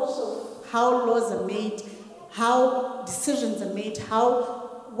the course of how laws are made, how decisions are made,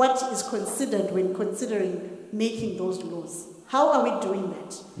 what is considered when considering making those laws. How are we doing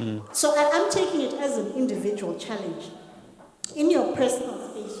that? So I'm taking it as an individual challenge. In your personal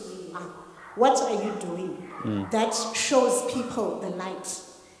space where you are, what are you doing that shows people the light?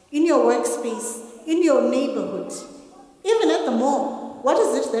 In your workspace, in your neighborhood, even at the mall, what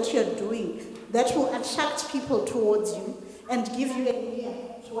is it that you're doing that will attract people towards you and give you an ear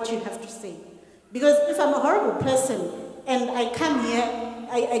to what you have to say? Because if I'm a horrible person and I come here,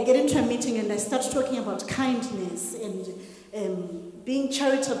 I get into a meeting and I start talking about kindness and being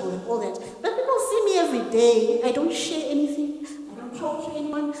charitable and all that, but people see me every day, I don't share anything, I don't talk to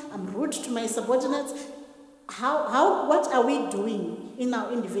anyone, I'm rude to my subordinates. What are we doing in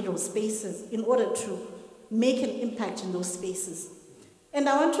our individual spaces in order to make an impact in those spaces? And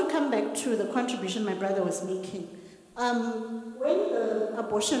I want to come back to the contribution my brother was making. When the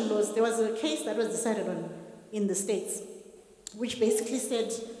abortion laws, there was a case that was decided on in the States, which basically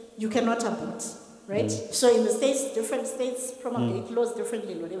said you cannot abort, right? So in the States, different states promulgate laws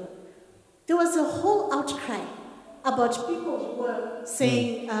differently, whatever. There was a whole outcry about people who were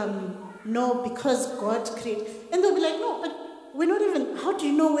saying, no, because God created, and they'll be like, no, but we're not even, how do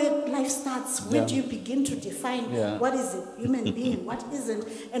you know where life starts? Where do you begin to define what is a human being, what isn't,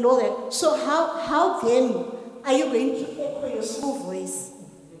 and all that? So how then are you going to echo your small voice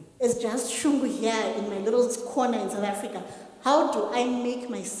as just Shungu here in my little corner in South Africa? How do I make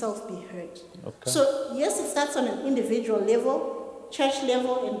myself be heard? Okay. So yes, it starts on an individual level, church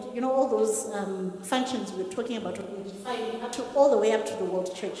level, and all those functions we were talking about, all the way up to the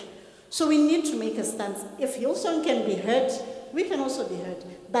world church. So we need to make a stance. If Hillsong can be heard, we can also be heard.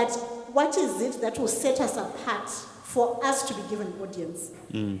 But what is it that will set us apart for us to be given audience?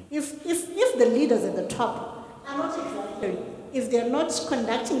 If the leaders at the top are not exemplary, if they're not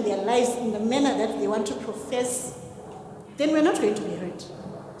conducting their lives in the manner that they want to profess, then we're not going to be heard.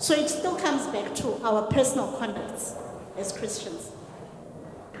 So it still comes back to our personal conducts as Christians.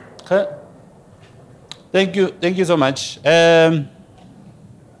 Okay. Thank you so much. There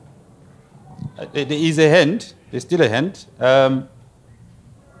is a hand. There's still a hand.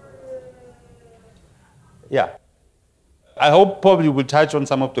 Yeah. I hope probably we'll touch on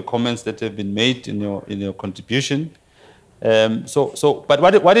some of the comments that have been made in your contribution. But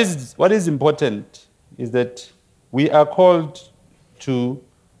what is important is that we are called to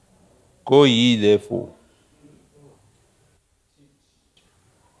go ye therefore.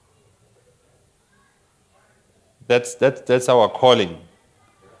 That's our calling.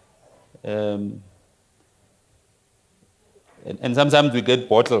 And sometimes we get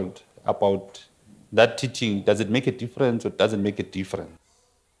bottled about that teaching. Does it make a difference or doesn't make a difference?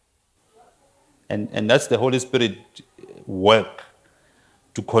 And that's the Holy Spirit work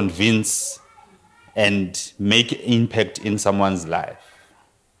to convince and make impact in someone's life.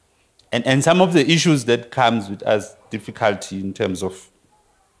 And some of the issues that comes with us, difficulty in terms of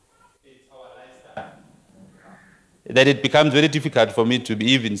that it becomes very difficult for me to be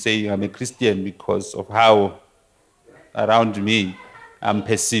even saying I'm a Christian because of how around me I'm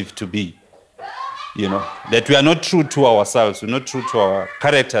perceived to be. That we are not true to ourselves, we're not true to our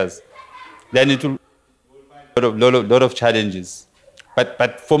characters, then it will be a lot of challenges.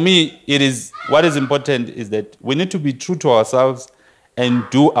 But for me, what is important is that we need to be true to ourselves and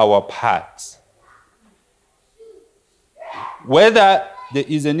do our part. Whether there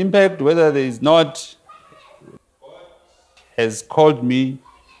is an impact, whether there is not, has called me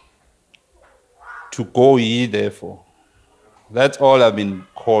to go ye therefore. That's all I've been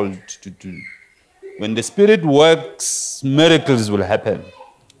called to do. When the Spirit works, miracles will happen.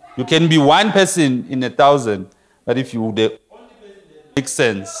 You can be one person in 1,000, but if you the only person that makes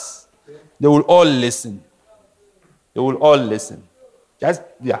sense, they will all listen. They will all listen.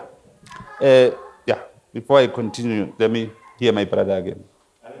 Before I continue, let me hear my brother again.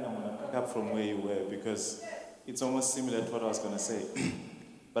 I think I'm going to pick up from where you were because it's almost similar to what I was going to say.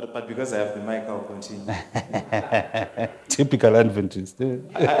 But because I have the mic, I'll continue. Typical Adventist.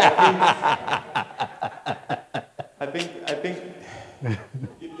 I think,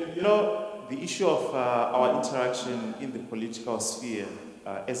 you know, the issue of our interaction in the political sphere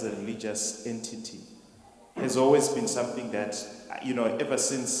as a religious entity has always been something that, you know, ever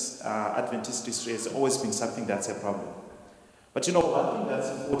since Adventist history has always been something that's a problem. But you know, one thing that's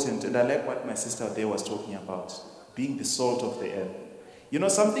important, and I like what my sister there was talking about, being the salt of the earth. You know,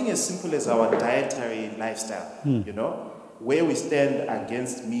 something as simple as our dietary lifestyle, you know, where we stand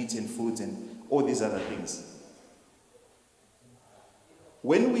against meat and foods and all these other things.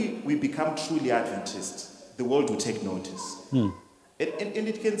 When we become truly Adventist, the world will take notice. And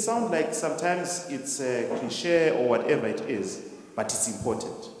it can sound like sometimes it's a cliche or whatever it is, but it's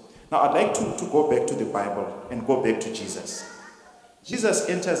important. Now, I'd like to go back to the Bible and go back to Jesus. Jesus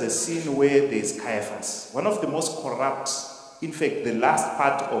enters a scene where there's Caiaphas, one of the most corrupt, in fact, the last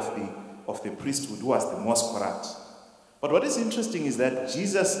part of the priesthood was the most corrupt. But what is interesting is that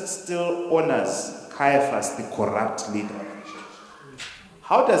Jesus still honors Caiaphas, the corrupt leader.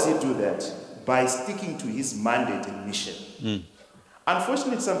 How does he do that? By sticking to his mandate and mission.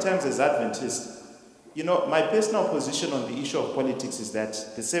 Unfortunately, sometimes as Adventists, you know, my personal position on the issue of politics is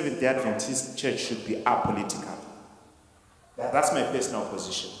that the Seventh-day Adventist Church should be apolitical. That's my personal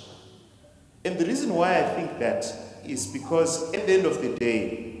position. And the reason why I think that is because at the end of the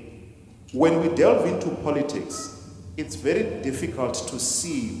day, when we delve into politics, it's very difficult to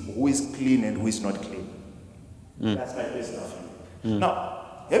see who is clean and who is not clean. That's my personal view.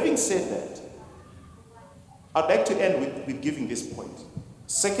 Now, having said that, I'd like to end with giving this point.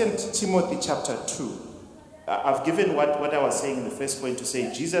 2 Timothy chapter 2. I've given what I was saying in the first point to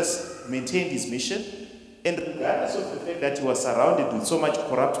say Jesus maintained his mission, and regardless of the fact that he was surrounded with so much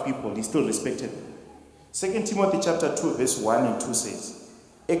corrupt people, he still respected them. 2 Timothy chapter 2 verse 1 and 2 says,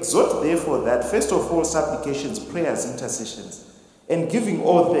 "Exhort therefore that first of all supplications, prayers, intercessions, and giving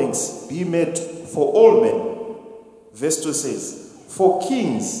all thanks be made for all men." Verse 2 says, "For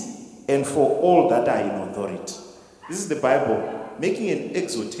kings and for all that are in authority." This is the Bible making an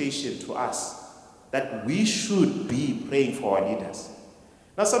exhortation to us that we should be praying for our leaders.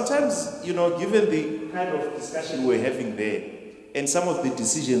 Now sometimes, you know, given the kind of discussion we're having there and some of the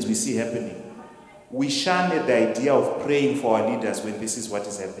decisions we see happening, we shun at the idea of praying for our leaders when this is what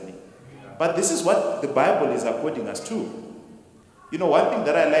is happening. But this is what the Bible is according us to. You know, one thing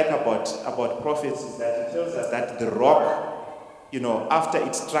that I like about prophets is that it tells us that the rock, you know, after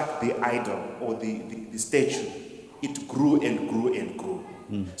it struck the idol or the statue, it grew and grew and grew.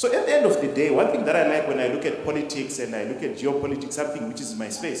 So at the end of the day, one thing that I like when I look at politics and I look at geopolitics, something which is my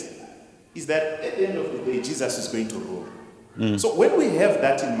space, is that at the end of the day, Jesus is going to rule. So when we have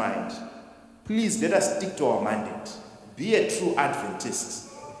that in mind, please let us stick to our mandate. Be a true Adventist.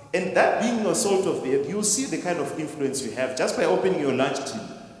 And that being the salt of the earth, you'll see the kind of influence you have just by opening your lunch team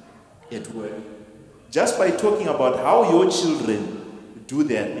at work. Just by talking about how your children do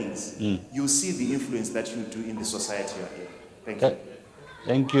their things, you'll see the influence that you do in the society you're in.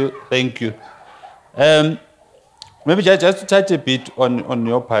 Thank you. Thank you. Maybe just to touch a bit on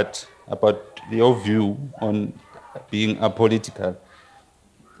your part about your view on being apolitical.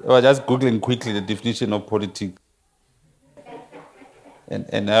 I was just Googling quickly the definition of politics.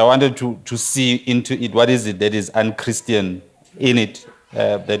 And I wanted to see into it, what is it that is unchristian in it,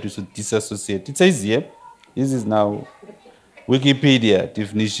 that we should disassociate. It says here, this is now Wikipedia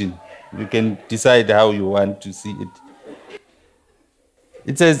definition. You can decide how you want to see it.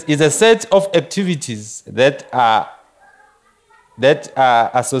 It says it's a set of activities that are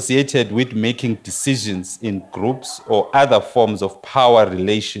associated with making decisions in groups or other forms of power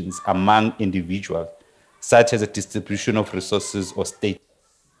relations among individuals, such as a distribution of resources or state.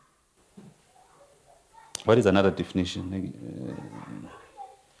 What is another definition?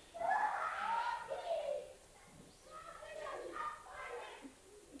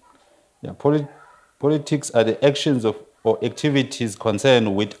 Politics are the actions of or activities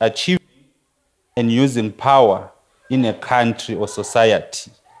concerned with achieving and using power in a country or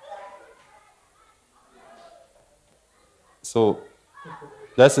society. So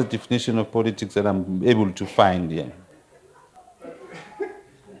that's the definition of politics that I'm able to find here.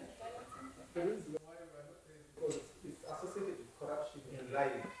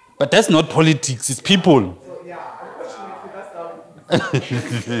 But that's not politics, it's people.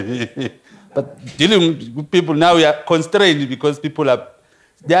 But dealing with people now, we are constrained because there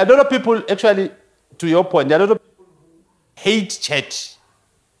are a lot of people, actually, to your point, there are a lot of people who hate church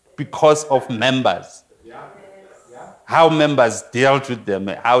because of members. How members dealt with them,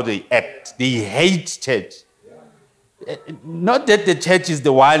 how they act. They hate church. Not that the church is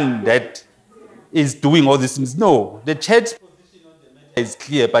the one that is doing all these things. No, the church position on the matter is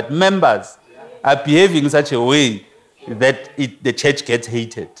clear, but members are behaving in such a way that the church gets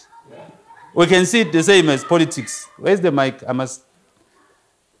hated. We can see it the same as politics. Where's the mic? I must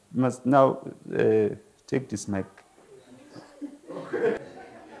now take this mic. I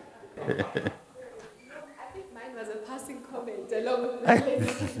think mine was a passing comment along the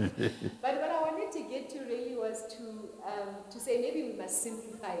way. But what I wanted to get to really was to say maybe we must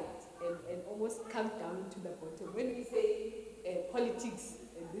simplify it and almost come down to the bottom. When we say politics,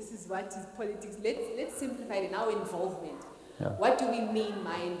 and this is what is politics, let's simplify it in our involvement. Yeah. What do we mean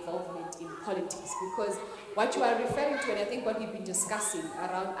by involvement in politics? Because what you are referring to, and I think what we've been discussing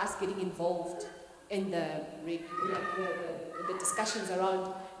around us getting involved in the discussions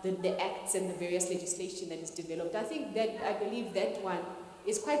around the acts and the various legislation that is developed, I believe that one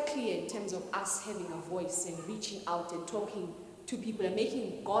is quite clear in terms of us having a voice and reaching out and talking to people and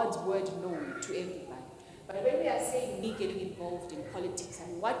making God's word known to everybody. But when we are saying me getting involved in politics, I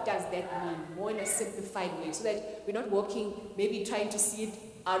mean, what does that mean? More in a simplified way, so that we're not working, maybe trying to see it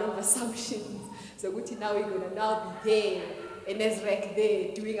out of assumptions. So now we're going to now be there, and Ezrek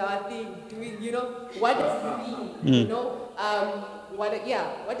there, doing our thing, what does it mean? What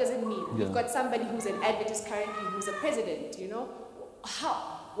does it mean? Yeah. We've got somebody who's an advocate currently, who's a president,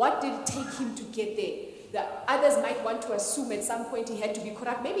 what did it take him to get there? The others might want to assume at some point he had to be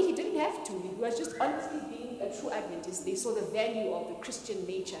corrupt. Maybe he didn't have to. He was just honestly being a true Adventist. They saw the value of the Christian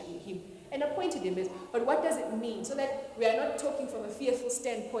nature in him and appointed him. But what does it mean? So that we are not talking from a fearful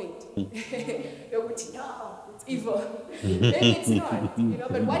standpoint. No, it's evil. Maybe it's not.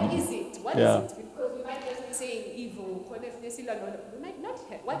 But what is it? What is it? Because we might just be saying evil. We might not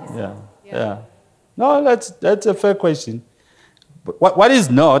have. What is it? Yeah. No, that's a fair question. But what is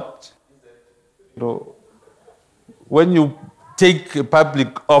not? When you take a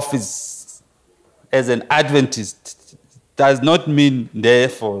public office as an Adventist, does not mean,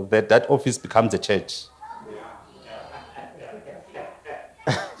 therefore, that office becomes a church.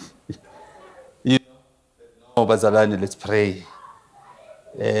 No, Bazalwane, let's pray.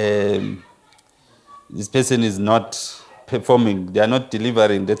 This person is not performing. They are not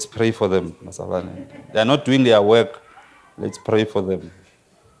delivering. Let's pray for them, Bazalwane. They are not doing their work. Let's pray for them.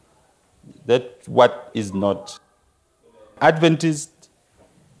 That's what is not. Adventist,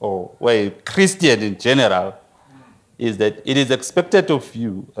 or Christian in general, is that it is expected of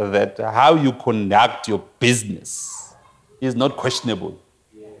you that how you conduct your business is not questionable.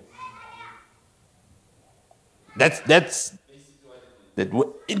 That's that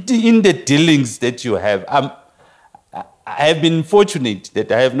in the dealings that you have. I have been fortunate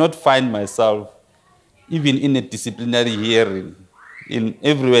that I have not found myself even in a disciplinary hearing. In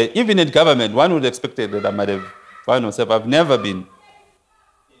everywhere, even in government, one would expect that I might have found myself. I've never been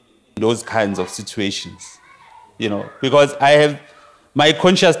in those kinds of situations, because my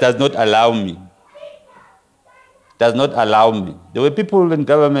conscience does not allow me. There were people in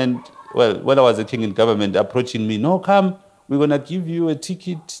government, when I was a king in government, approaching me, no, come, we're going to give you a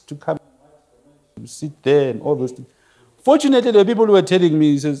ticket to come sit there and all those things. Fortunately, the people who were telling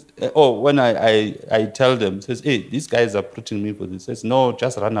me, when I tell them, hey, these guys are approaching me for this. Says, no,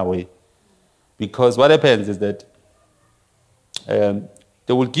 just run away. Because what happens is that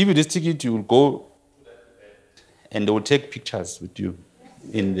they will give you this ticket, you will go, and they will take pictures with you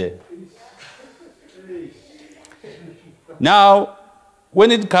in there. Now,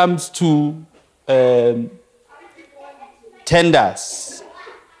 when it comes to tenders,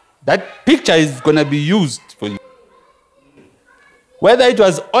 that picture is going to be used for you. Whether it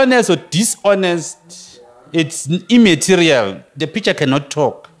was honest or dishonest, it's immaterial. The picture cannot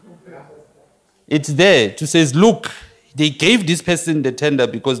talk. It's there to say, look, they gave this person the tender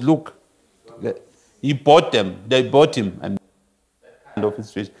because, look, he bought them. They bought him. And kind of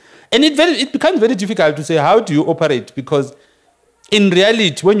situation. And it becomes very difficult to say, how do you operate? Because in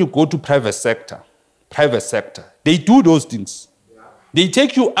reality, when you go to private sector, they do those things. They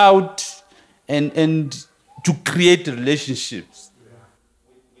take you out and to create relationships.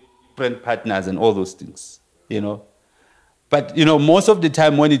 Different partners and all those things, But, most of the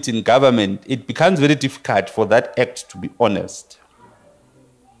time when it's in government, it becomes very difficult for that act to be honest.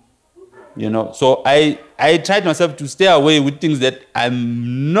 So I tried myself to stay away with things that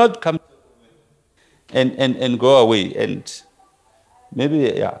I'm not comfortable with and go away. And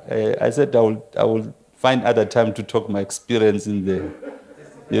maybe, I said I will find other time to talk my experience in there.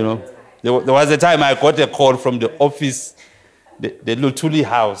 There was a time I got a call from the office, the Lutuli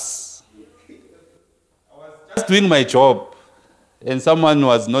house. I was just doing my job, and someone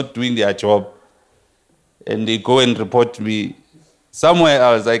was not doing their job. and they go and report me. Somewhere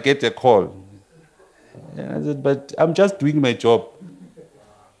else, I get a call. And I said, but I'm just doing my job.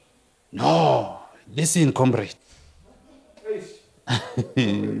 No, listen, comrade.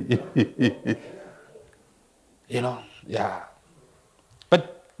 Yeah.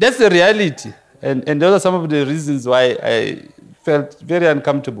 But that's the reality. And those are some of the reasons why I felt very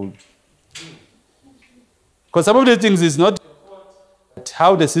uncomfortable. Because some of the things is not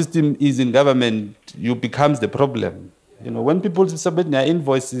how the system is in government, you becomes the problem. When people submit their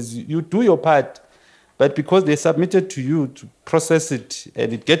invoices, you do your part, but because they submitted to you to process it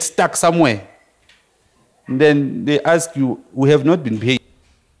and it gets stuck somewhere, then they ask you, we have not been paid.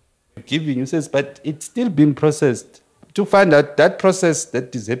 Giving you says, but it's still being processed. To find out that process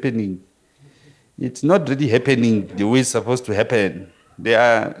that is happening, it's not really happening the way it's supposed to happen. There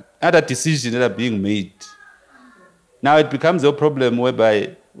are other decisions that are being made. Now it becomes a problem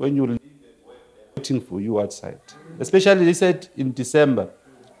whereby when you leave, they're waiting for you outside. Especially, they said in December,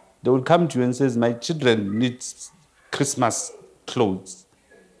 they will come to you and says, my children need Christmas clothes.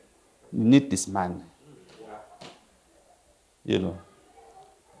 You need this money.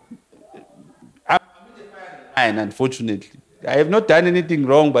 And unfortunately, I have not done anything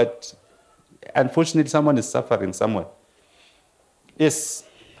wrong, but unfortunately, someone is suffering somewhere. Yes.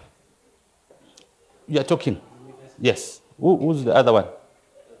 You are talking. Yes. Who's the other one?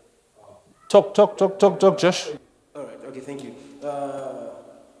 Talk, Josh. All right. Okay. Thank you.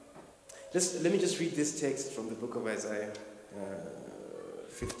 Let me just read this text from the book of Isaiah,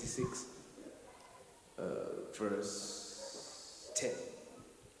 56, verse 10.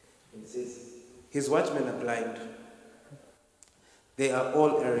 It says, his watchmen are blind. They are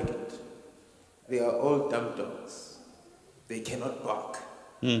all arrogant. They are all dumb dogs. They cannot bark.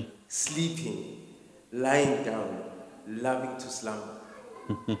 Sleeping, lying down, loving to slumber.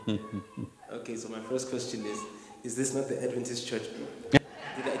 Okay, so my first question is this not the Adventist church?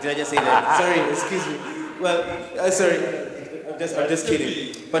 Did I just say that? Sorry, excuse me. Well, sorry, I'm just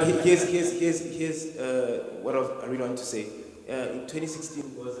kidding. But here's what I really want to say. In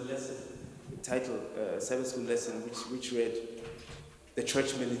 2016, there was a lesson titled Sabbath School lesson, which read "The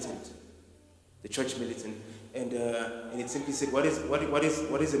Church Militant." The Church Militant, and it simply said, what is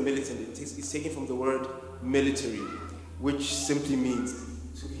a militant? It's taken from the word military, which simply means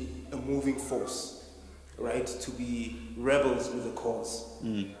to be a moving force, right? To be rebels with a cause.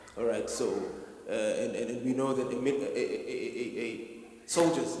 All right. So, and we know that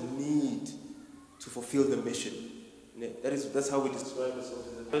soldiers need to fulfill the mission. That's how we describe a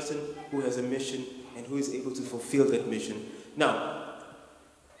soldier: a person who has a mission and who is able to fulfill that mission. Now,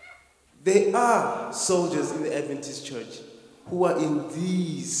 there are soldiers in the Adventist church who are in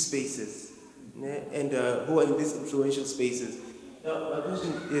these spaces, and who are in these influential spaces. Now, my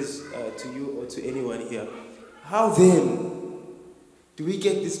question is to you or to anyone here: how then do we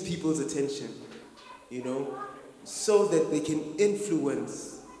get these people's attention, so that they can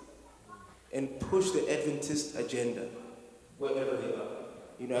influence and push the Adventist agenda wherever they are?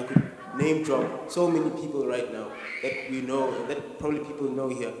 I could name drop so many people right now that we know, and that probably people know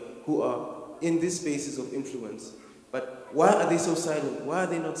here, who are in these spaces of influence. But why are they so silent? Why are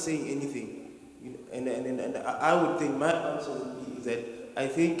they not saying anything? And I would think my answer would be that I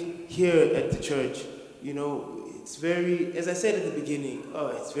think here at the church, it's very, as I said at the beginning,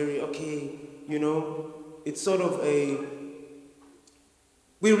 it's very okay, it's sort of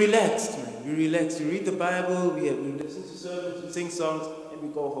we're relaxed, man. We're relaxed. We read the Bible, we listen to sermons, we sing songs, and we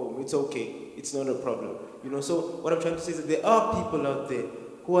go home. It's okay. It's not a problem. So what I'm trying to say is that there are people out there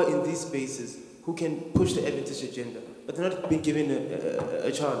who are in these spaces who can push the Adventist agenda, but they're not being given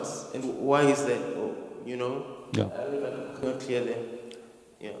a chance. And why is that? Yeah. I don't know if I'm not clear there.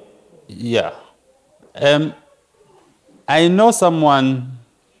 Yeah. Yeah. I know someone,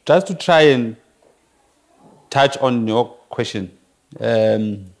 just to try and touch on your question.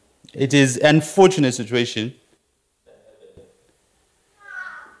 It is an unfortunate situation.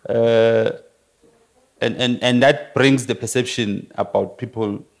 And that brings the perception about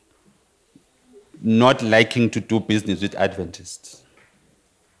people not liking to do business with Adventists.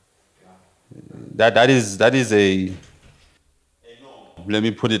 That is a, let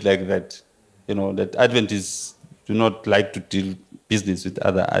me put it like that, that Adventists do not like to deal business with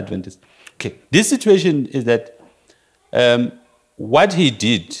other Adventists. Okay, this situation is that what he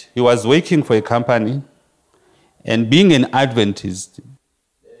did, he was working for a company, and being an Adventist,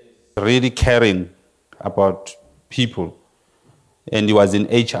 really caring about people, and he was in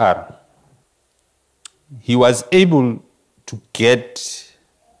HR. He was able to get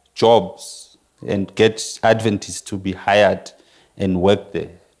jobs and get Adventists to be hired and work there.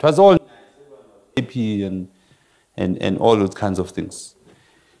 It was all happy happy and all those kinds of things.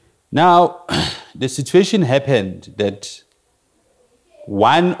 Now, the situation happened that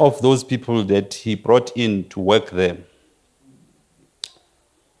one of those people that he brought in to work there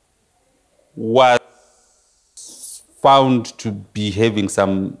was found to be having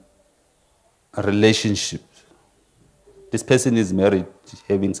some relationship. This person is married,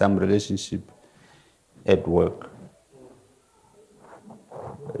 having some relationship at work.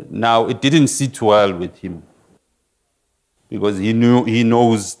 Now, it didn't sit well with him because he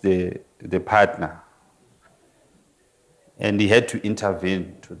knows the partner, and he had to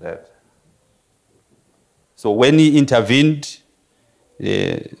intervene to that. So when he intervened,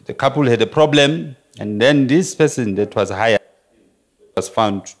 the couple had a problem, and then this person that was hired was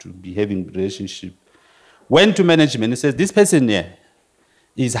found to be having a relationship. Went to management and says, this person here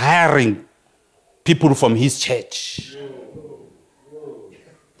is hiring people from his church.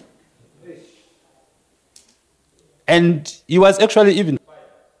 And he was actually even,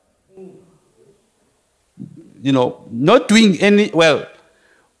 not doing any, well,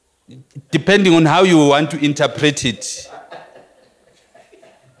 depending on how you want to interpret it.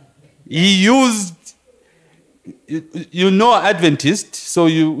 He used, Adventist, so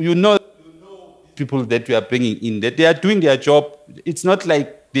you know people that we are bringing in, that they are doing their job. It's not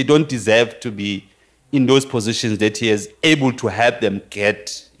like they don't deserve to be in those positions that he is able to help them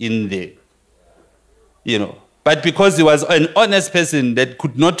get in there. But because he was an honest person that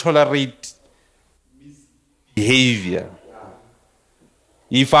could not tolerate misbehavior,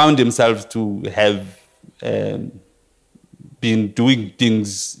 he found himself to have been doing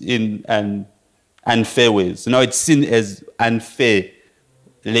things in an unfair way. So now it's seen as unfair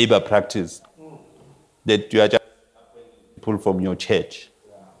labor practice, that you are just people from your church,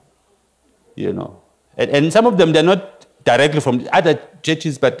 And some of them, they're not directly from other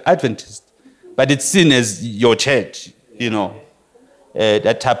churches, but Adventists. But it's seen as your church,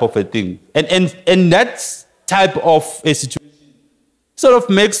 that type of a thing. And that type of a situation sort of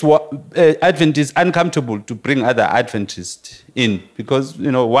makes Adventists uncomfortable to bring other Adventists in, because,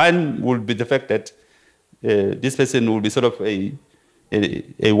 one will be the fact that this person will be sort of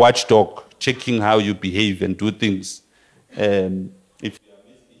a watchdog, checking how you behave and do things. If you are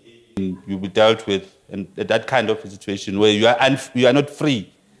misbehaving, you'll be dealt with, and that kind of a situation where you are not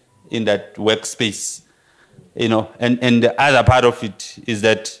free in that workspace, And the other part of it is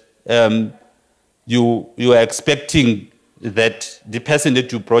that you are expecting that the person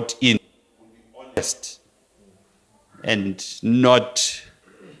that you brought in will be honest and not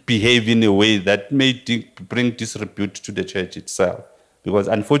behave in a way that may bring disrepute to the church itself. Because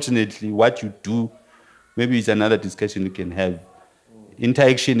unfortunately, what you do, maybe it's another discussion you can have.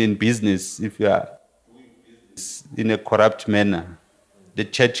 Interaction in business, if you are doing business in a corrupt manner, the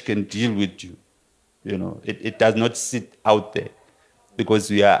church can deal with you. It does not sit out there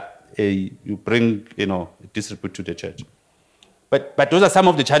because you bring, disrepute to the church. But those are some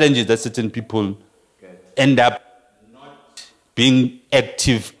of the challenges that certain people end up not being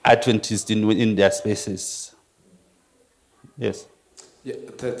active Adventists in their spaces. Yes. Yeah,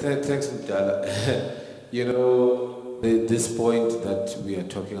 thanks, Mdala. This point that we are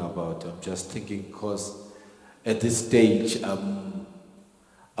talking about, I'm just thinking because at this stage,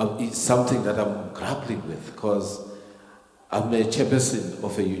 it's something that I'm grappling with because I'm a chairperson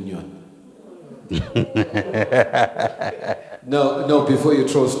of a union. No, before you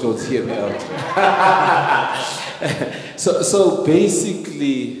throw stones, hear me out. So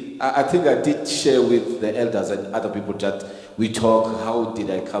basically, I think I did share with the elders and other people that we talk, how did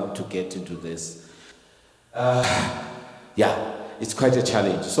I come to get into this? It's quite a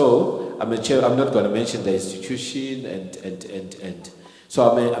challenge. So I'm not going to mention the institution and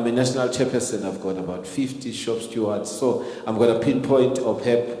so I'm a national chairperson. I've got about 50 shop stewards. So I'm going to pinpoint or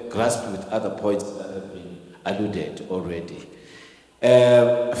perhaps grasp with other points that have been alluded already.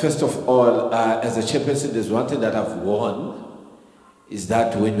 First of all, as a chairperson, there's one thing that I've warned, is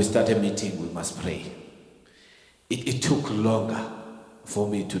that when we start a meeting, we must pray. It took longer for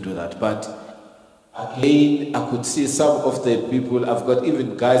me to do that, but again, I could see some of the people, I've got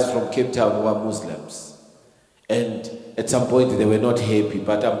even guys from Kempton who are Muslims, and at some point they were not happy,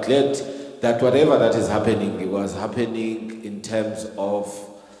 but I'm glad that whatever that is happening, it was happening in terms of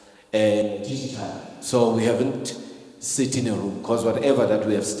digital. So we haven't sit in a room, because whatever that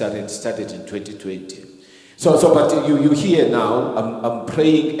we have started in 2020. But you hear now, I'm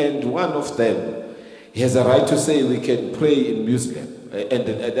praying, and one of them, he has a right to say we can pray in Muslim. And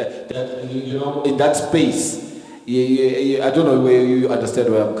in that space, I don't know where you understand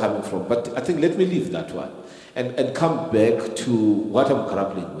where I'm coming from, but I think let me leave that one and come back to what I'm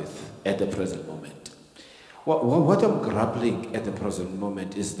grappling with at the present moment. What I'm grappling at the present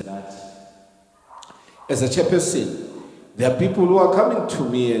moment is that, as a chairperson, there are people who are coming to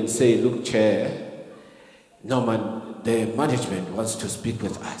me and say, look, Chair, no man, the management wants to speak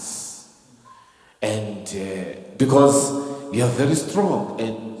with us. And because you are very strong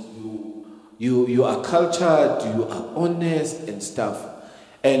and you are cultured, you are honest and stuff,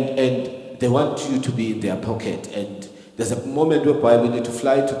 and they want you to be in their pocket. And there's a moment whereby we need to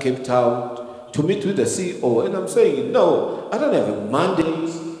fly to Cape Town to meet with the CEO, and I'm saying, no, I don't have a mandate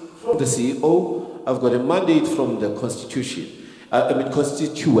from the CEO. I've got a mandate from the Constitution.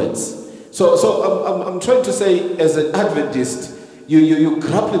 Constituents. So I'm trying to say, as an Adventist, you're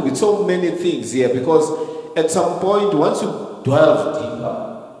grappling with so many things here, because at some point, once you delve deeper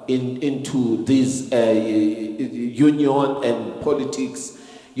into this union and politics,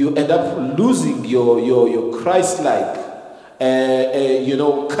 you end up losing your Christ-like,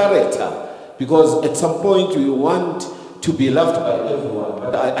 character. Because at some point you want to be loved by everyone.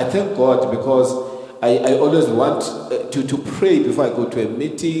 But I thank God, because I always want to pray before I go to a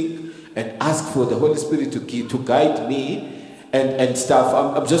meeting and ask for the Holy Spirit to guide me and stuff.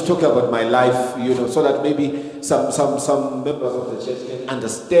 I'm just talking about my life, so that maybe some members of the church can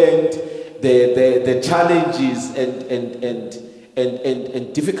understand the challenges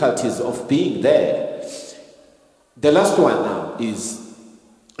and difficulties of being there. The last one now is,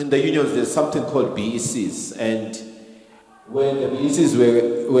 in the unions, there's something called BECs, and when the BECs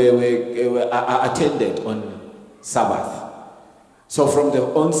were attended on Sabbath, so from the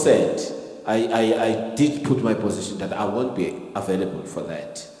onset, I did put my position that I won't be available for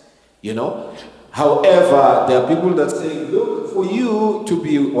that, However, there are people that say, look, for you to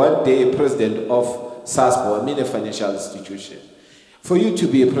be one day president of SASPO, a financial institution, for you to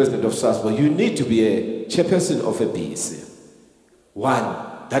be a president of SASPO, you need to be a chairperson of a BEC. One.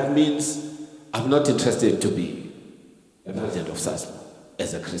 That means I'm not interested to be a president of SASPO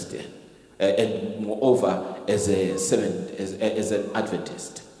as a Christian, and moreover as an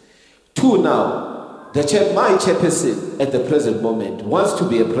Adventist. Two, now, my chairperson at the present moment wants to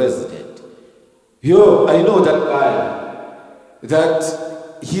be a president. I know that guy, that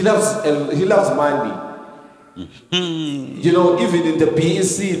he loves money. Even in the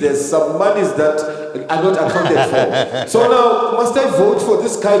BEC, there's some monies that are not accounted for. So now, must I vote for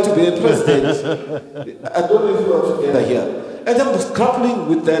this guy to be a president? I don't know if you are together here. And I'm grappling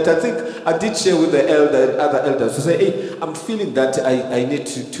with that. I think I did share with the elder and other elders to say, hey, I'm feeling that I need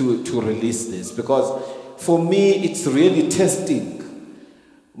to release this, because for me, it's really testing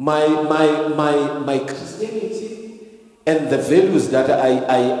my Christianity and the values that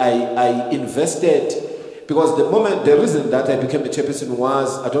I invested. Because the reason that I became a chairperson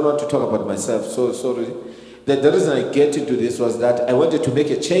was, I don't want to talk about myself, so sorry. The reason I get into this was that I wanted to make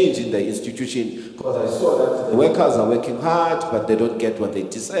a change in the institution, because I saw that the workers are working hard, but they don't get what they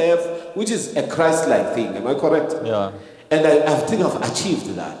deserve, which is a Christ-like thing. Am I correct? Yeah. And I think I've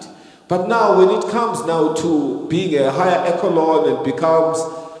achieved that. But now, when it comes now to being a higher echelon and becomes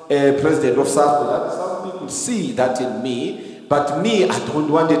a president of SASPO, some people see that in me, but me, I don't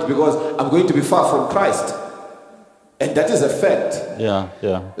want it, because I'm going to be far from Christ. And that is a fact. Yeah.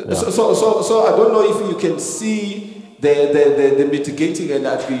 So I don't know if you can see the mitigating and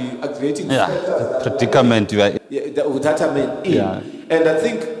aggravating factors. Predicament. That I'm in. Yeah. And I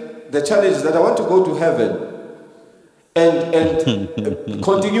think the challenge is that I want to go to heaven. And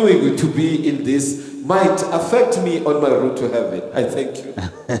continuing to be in this might affect me on my route to heaven. I thank you.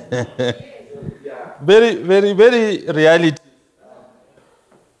 Very, very, very reality.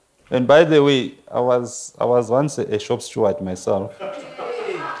 And by the way, I was once a shop steward myself.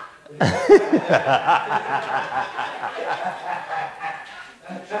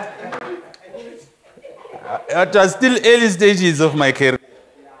 It was still early stages of my career,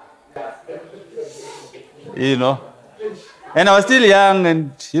 and I was still young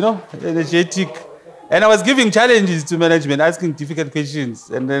and energetic, and I was giving challenges to management, asking difficult questions,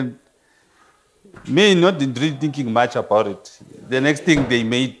 and then me not really thinking much about it. The next thing they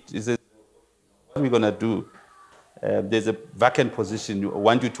made is, what are we going to do? There's a vacant position. We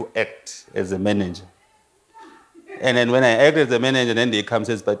want you to act as a manager. And then when I act as a manager, then they come and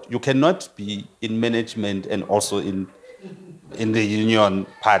says, but you cannot be in management and also in the union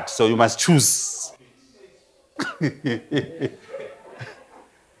part. So you must choose.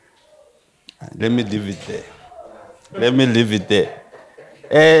 Let me leave it there.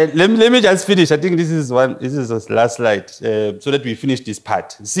 Let me just finish. I think this is the last slide, so that we finish this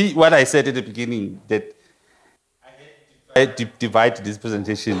part. See what I said at the beginning, that I had to divide this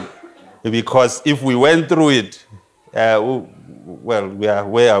presentation, because if we went through it, well,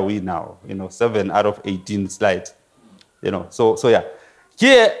 where are we now? 7 out of 18 slides. So yeah.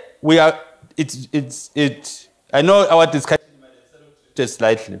 Here we are, I know our discussion might have shifted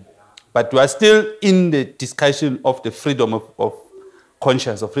slightly, but we are still in the discussion of the freedom of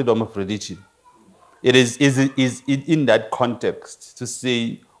conscience, or freedom of religion. It is in that context to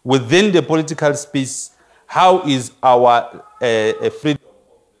say, within the political space, how is our freedom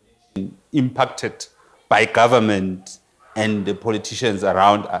of religion impacted by government and the politicians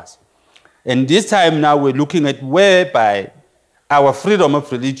around us? And this time now we're looking at whereby our freedom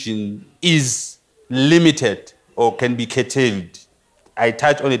of religion is limited or can be curtailed. I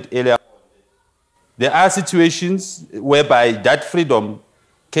touched on it earlier. There are situations whereby that freedom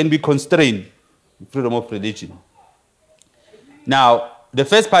can be constrained, freedom of religion. Now, the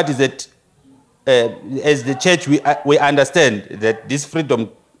first part is that as the church, we understand that this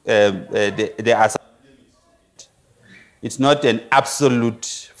freedom, there are some limits. It's not an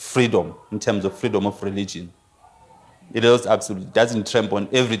absolute freedom in terms of freedom of religion. It is absolute. It doesn't trample on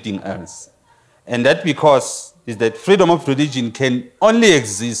everything else. And that because is that freedom of religion can only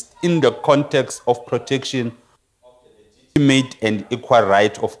exist in the context of protection of the legitimate and equal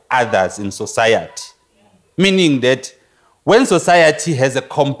right of others in society. Meaning that when society has a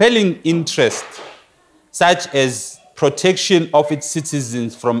compelling interest, such as protection of its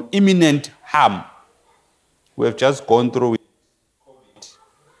citizens from imminent harm, we have just gone through COVID,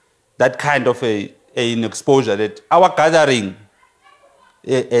 that kind of an exposure, that our gathering,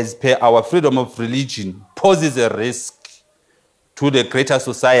 as per our freedom of religion, poses a risk to the greater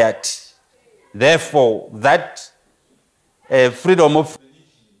society. Therefore, that freedom of religion,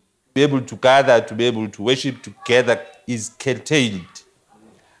 to be able to gather, to be able to worship together, is curtailed.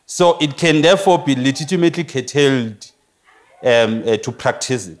 So it can therefore be legitimately curtailed to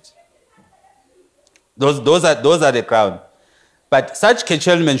practice it. Those are the ground. But such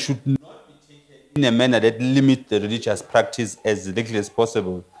curtailment should not be taken in a manner that limits the religious practice as little as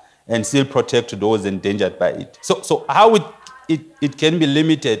possible and still protect those endangered by it. So how it can be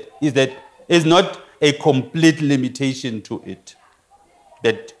limited is that it's not a complete limitation to it,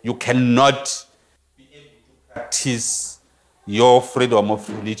 that you cannot be able to practice your freedom of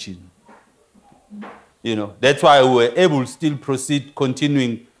religion. That's why we were able to still proceed,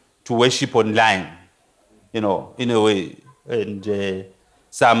 continuing to worship online, in a way. And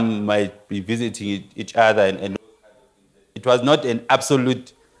some might be visiting each other and it was not an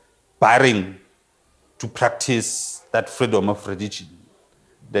absolute barring to practice that freedom of religion,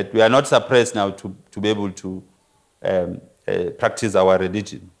 that we are not suppressed now to be able to practice our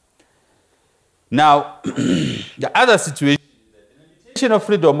religion. Now, the other situation is that the limitation of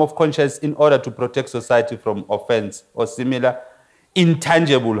freedom of conscience in order to protect society from offense or similar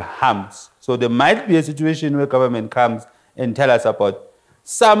intangible harms. So there might be a situation where government comes and tell us about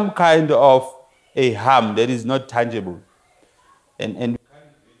some kind of a harm that is not tangible. And we can't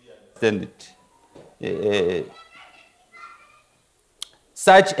really understand it.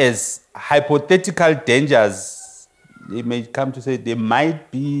 Such as hypothetical dangers, they may come to say there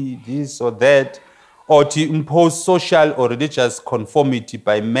might be this or that, or to impose social or religious conformity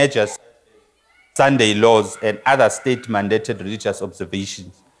by measures, Sunday laws, and other state-mandated religious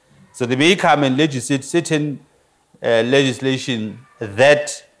observations. So they may come and legislate certain legislation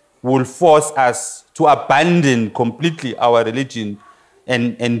that will force us to abandon completely our religion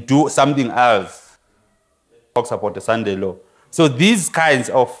and do something else. It talks about the Sunday law. So these kinds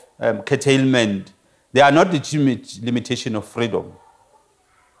of curtailment, they are not legitimate limitation of freedom.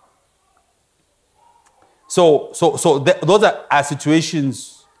 So those are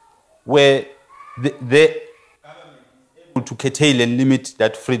situations where the government is able to curtail and limit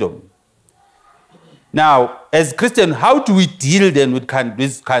that freedom. Now, as Christians, how do we deal then with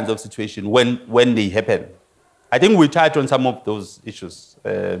these kinds of situations when they happen? I think we touched on some of those issues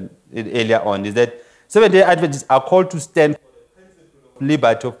earlier on, is that Seventh-day Adventists are called to stand for the principle of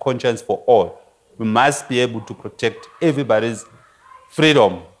liberty of conscience for all. We must be able to protect everybody's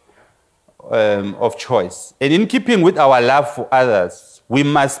freedom of choice. And in keeping with our love for others, we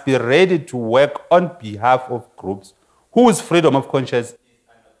must be ready to work on behalf of groups whose freedom of conscience is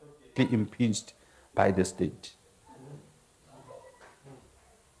inappropriately impinged by the state.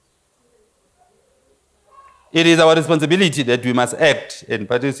 It is our responsibility that we must act and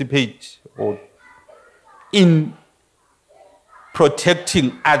participate in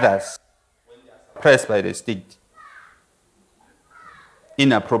protecting others when they are suppressed by the state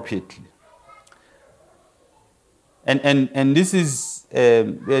inappropriately. And this is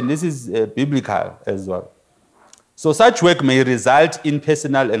biblical as well. So such work may result in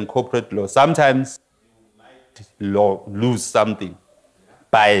personal and corporate law. Sometimes you might lose something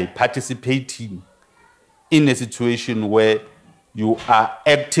by participating in a situation where you are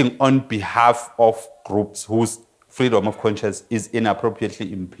acting on behalf of groups whose freedom of conscience is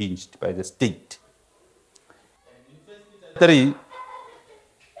inappropriately impinged by the state. 3,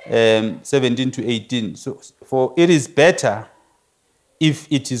 17 to 18. So, for it is better,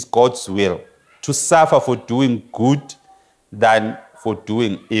 if it is God's will, to suffer for doing good than for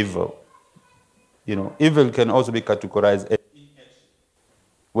doing evil. You know, evil can also be categorized as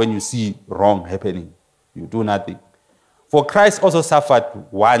when you see wrong happening, you do nothing. For Christ also suffered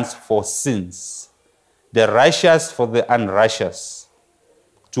once for sins, the righteous for the unrighteous,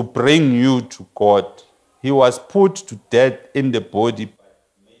 to bring you to God. He was put to death in the body, but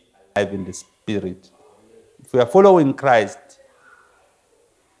made alive in the spirit. If we are following Christ,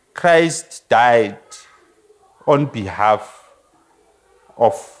 Christ died on behalf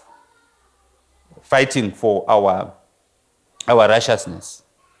of fighting for our righteousness.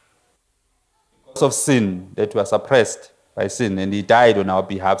 Because of sin, that we are suppressed by sin, and he died on our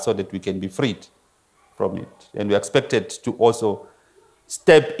behalf so that we can be freed from it. And we are expected to also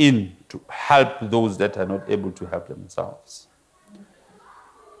step in to help those that are not able to help themselves.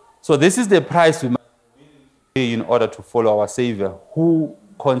 So this is the price we must pay in order to follow our Savior, who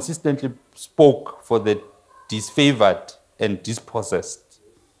consistently spoke for the disfavored and dispossessed.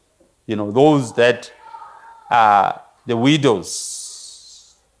 You know, those that are the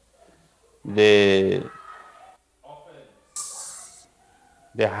widows, the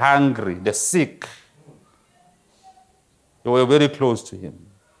hungry, the sick. They were very close to him.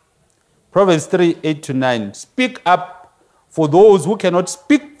 Proverbs 3, 8 to 9. Speak up for those who cannot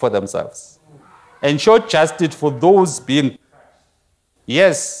speak for themselves, and show justice for those being.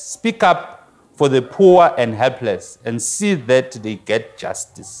 Yes, speak up for the poor and helpless, and see that they get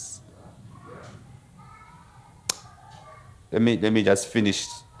justice. Let me just finish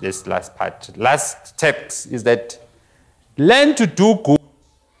this last part. Last text is that learn to do good,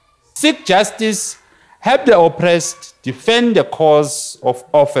 seek justice, help the oppressed, defend the cause of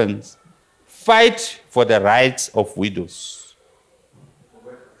orphans, fight for the rights of widows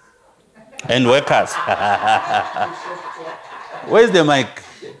and workers. Where's the mic?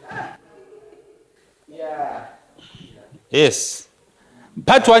 Yeah. Yes.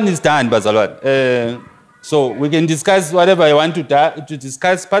 Part 1 is done, Bazalwan. So we can discuss whatever I want to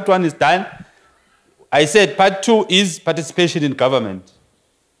discuss. Part 1 is done. I said part 2 is participation in government.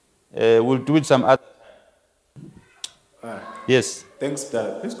 We'll do it some other time. Yes. Thanks,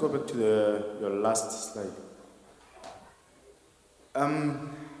 Dad. Please go back to your last slide.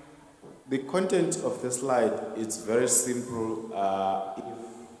 The content of the slide is very simple. If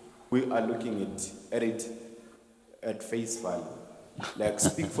we are looking at it at face value, like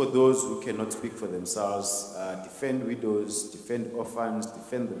speak for those who cannot speak for themselves, defend widows, defend orphans,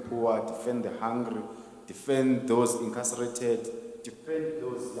 defend the poor, defend the hungry, defend those incarcerated, defend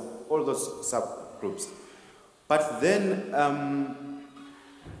those, all those subgroups. But then,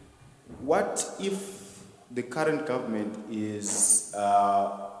 what if the current government is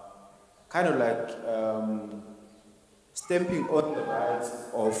kind of like stamping on the rights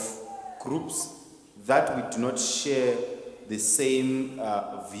of groups that we do not share the same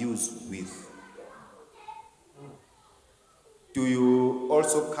views with? Do you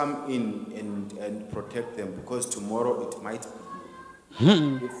also come in and protect them? Because tomorrow it might be,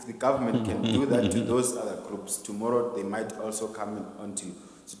 if the government can do that to those other groups, tomorrow they might also come in onto you.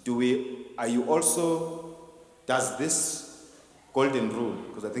 So does this golden rule,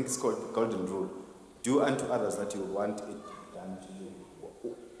 because I think it's called the golden rule, do unto others that you want it done to you?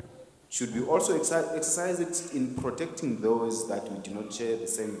 Should we also exercise it in protecting those that we do not share the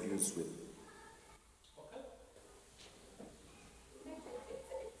same views with?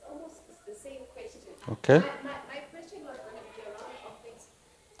 It's almost the same question. Okay. My question was going to be around things.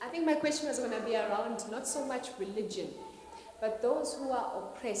 I think my question was going to be around not so much religion, but those who are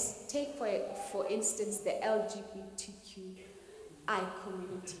oppressed. Take for instance the LGBTQI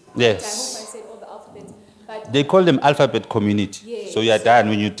community. Yes. I hope I said all the alphabets. But they call them alphabet community. Yes. So you are done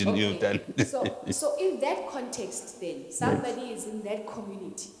when you're done. So in that context then, somebody is in that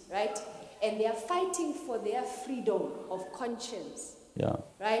community, right? And they are fighting for their freedom of conscience. Yeah.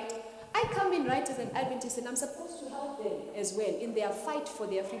 Right? I come in right as an Adventist and I'm supposed to help them as well in their fight for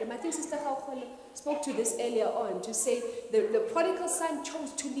their freedom. I think Sister Khawkhole spoke to this earlier on to say the prodigal son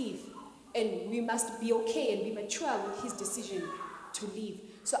chose to leave, and we must be okay and be mature with his decision to leave.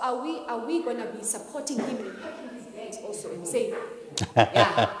 So are we going to be supporting him and packing his bags also and saying,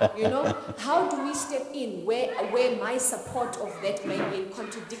 yeah, you know, how do we step in where my support of that may be in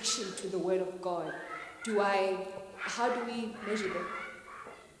contradiction to the word of God? how do we measure them?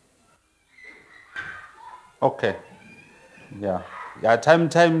 Okay. Yeah. Yeah,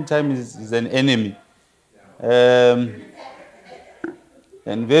 time is an enemy. And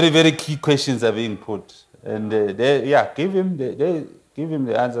very, very key questions are being put. And give him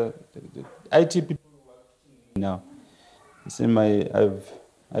the answer. The IT people now. It's in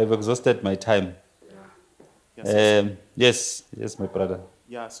I've exhausted my time. Yes, my brother.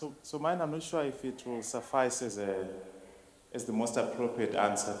 Yeah, so mine, I'm not sure if it will suffice as the most appropriate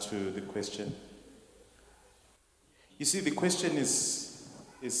answer to the question. You see, the question is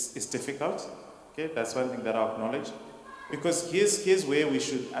difficult. Okay, that's one thing that I'll acknowledge. Because here's where we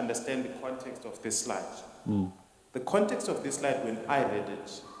should understand the context of this slide. The context of this slide, when I read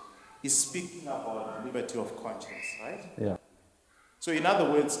it, is speaking about liberty of conscience, right? Yeah. So in other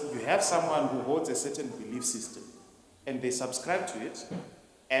words, you have someone who holds a certain belief system, and they subscribe to it,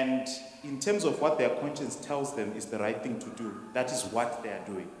 and in terms of what their conscience tells them is the right thing to do, that is what they are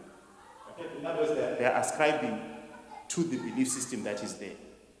doing. Okay? In other words, they are ascribing to the belief system that is there.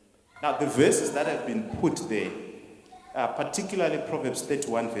 Now, the verses that have been put there, particularly Proverbs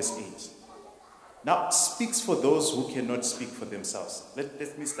 31 verse 8, now speaks for those who cannot speak for themselves.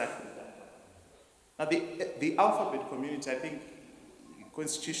 Let me start with that. Now, the alphabet community, I think,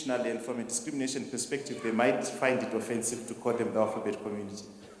 constitutionally and from a discrimination perspective, they might find it offensive to call them the alphabet community.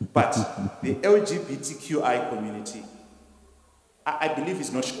 But the LGBTQI community, I believe,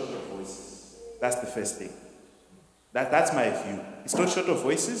 is not short of voices. That's the first thing. That's my view. It's not short of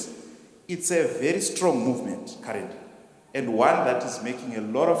voices. It's a very strong movement currently, and one that is making a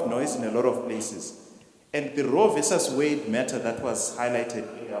lot of noise in a lot of places. And the Roe versus Wade matter that was highlighted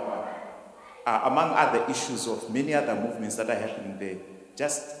earlier on, among other issues of many other movements that are happening there,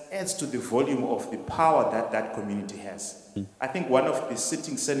 just adds to the volume of the power that community has. I think one of the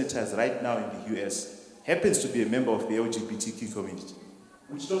sitting senators right now in the US happens to be a member of the LGBTQ community,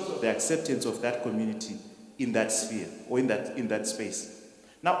 which talks of the acceptance of that community in that sphere or in that space.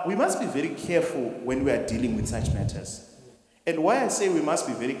 Now, we must be very careful when we are dealing with such matters. And why I say we must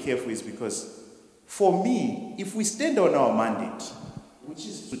be very careful is because, for me, if we stand on our mandate, which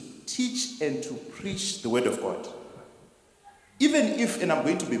is to teach and to preach the word of God, even if, and I'm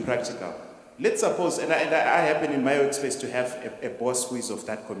going to be practical, let's suppose, and I happen in my workspace to have a boss who is of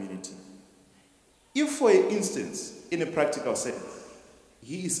that community. If, for instance, in a practical setting,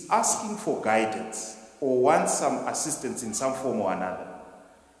 he is asking for guidance or wants some assistance in some form or another,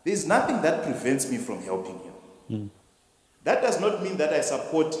 there's nothing that prevents me from helping him. That does not mean that I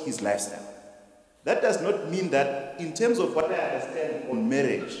support his lifestyle. That does not mean that, in terms of what I understand on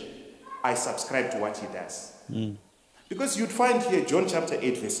marriage, I subscribe to what he does. Because you'd find here John chapter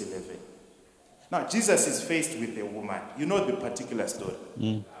 8, verse 11. Now, Jesus is faced with a woman. You know the particular story.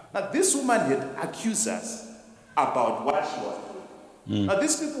 Now, this woman had accused us about what she was doing. Now,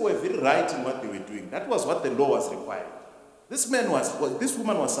 these people were very right in what they were doing. That was what the law was requiring. This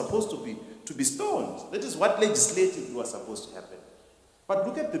woman was supposed to be stoned. That is what legislatively was supposed to happen. But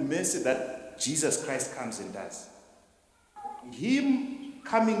look at the mercy that Jesus Christ comes and does. Him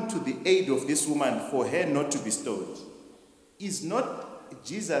coming to the aid of this woman for her not to be stoned is not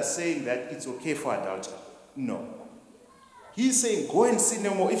Jesus saying that it's okay for adultery. No. He's saying, go and sin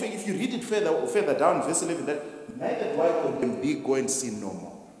no more. If you read it further down, verse 11, that neither do I condemn thee, go and sin no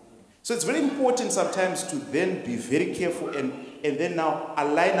more. So it's very important sometimes to then be very careful and then now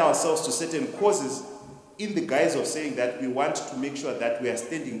align ourselves to certain causes in the guise of saying that we want to make sure that we are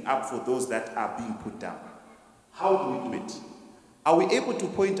standing up for those that are being put down. How do we do it? Are we able to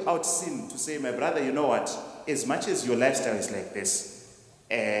point out sin to say, my brother, you know what, as much as your lifestyle is like this,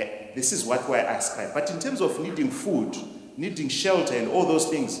 this is what we ascribe. But in terms of needing food, needing shelter and all those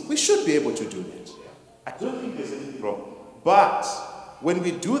things, we should be able to do that. I don't think there's anything wrong. But when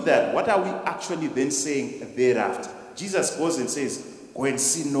we do that, what are we actually then saying thereafter? Jesus goes and says, go and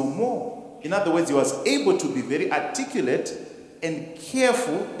sin no more. In other words, he was able to be very articulate and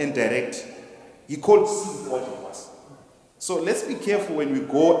careful and direct. He called sin what it was. So let's be careful when we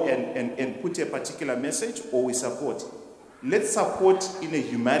go and put a particular message or we support. Let's support in a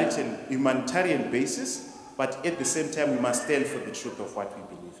humanitarian basis, but at the same time, we must stand for the truth of what we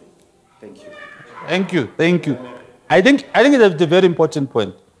believe in. Thank you. Thank you. I think it's a very important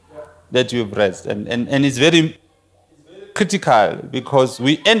point that you've raised, and it's very critical because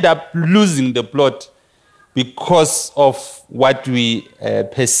we end up losing the plot because of what we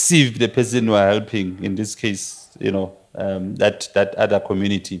perceive the person we are helping, in this case, that other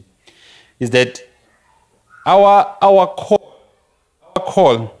community, is that our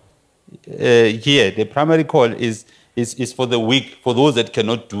call here, the primary call is for the weak, for those that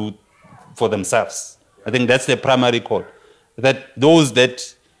cannot do for themselves. I think that's the primary call. That those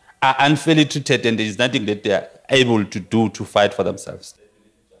that are unfairly treated and there is nothing that they are able to do to fight for themselves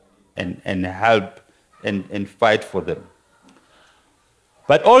and help and fight for them.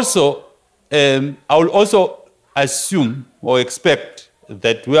 But also, I will also assume or expect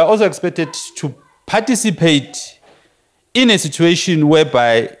that we are also expected to participate in a situation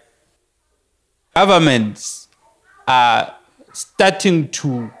whereby governments are starting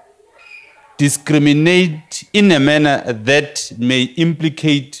to discriminate in a manner that may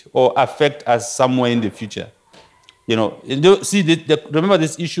implicate or affect us somewhere in the future. See, remember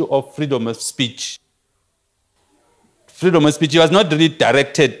this issue of freedom of speech. Freedom of speech was not really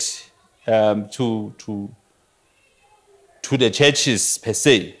directed to the churches per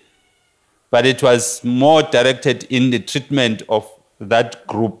se, but it was more directed in the treatment of that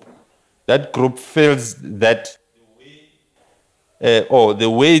group. That group feels that the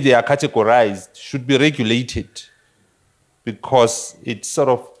way they are categorized should be regulated because it's sort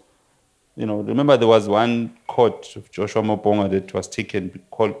of, remember there was one court of Joshua Mobonga that was taken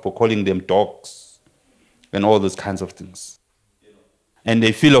for calling them dogs and all those kinds of things. And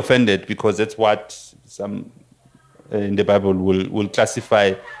they feel offended because that's what some in the Bible will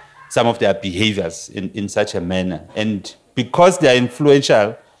classify some of their behaviors in such a manner. And because they are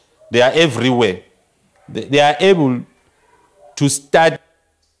influential, they are everywhere. They are able to start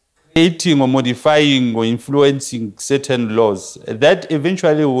creating or modifying or influencing certain laws that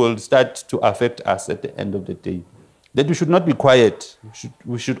eventually will start to affect us at the end of the day. That we should not be quiet.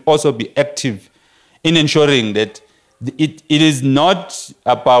 We should also be active in ensuring that it is not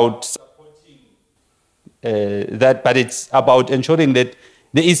about supporting that, but it's about ensuring that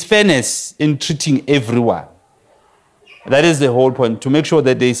there is fairness in treating everyone. That is the whole point. To make sure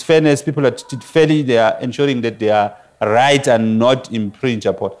that there is fairness, people are treated fairly, they are ensuring that their rights are not infringed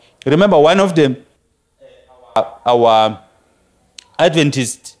upon. Remember, one of them, our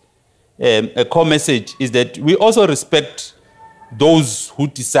Adventist core message is that we also respect those who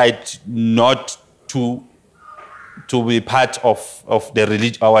decide not to be part of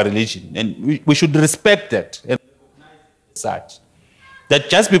our religion. And we should respect that and such. That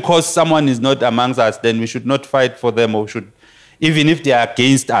just because someone is not amongst us, then we should not fight for them, or should, even if they are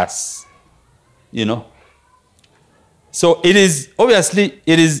against us, So it is obviously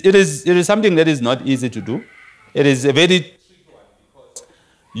it is something that is not easy to do. It is a very tricky one because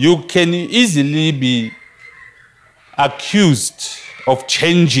you can easily be accused of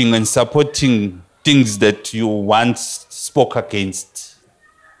changing and supporting things that you once spoke against.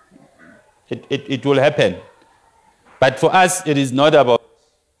 It will happen. But for us, it is not about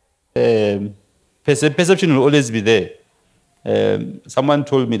perception will always be there. Someone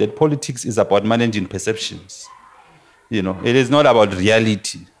told me that politics is about managing perceptions. It is not about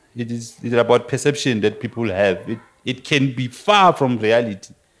reality. It is about perception that people have. It can be far from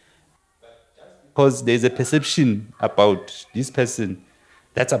reality. Because there's a perception about this person,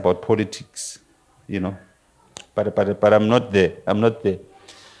 that's about politics, But I'm not there.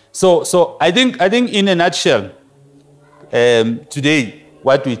 So I think in a nutshell, today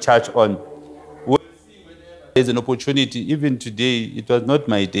what we touch on, we'll see whenever there's an opportunity. Even today, it was not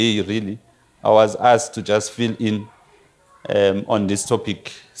my day really. I was asked to just fill in on this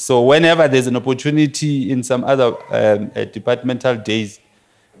topic. So whenever there's an opportunity in some other departmental days,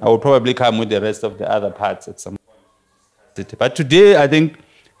 I will probably come with the rest of the other parts at some point. But today, I think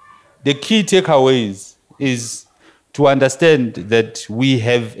the key takeaways is to understand that we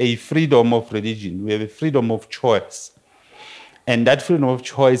have a freedom of religion, we have a freedom of choice. And that freedom of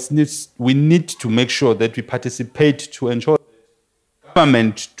choice we need to make sure that we participate to ensure that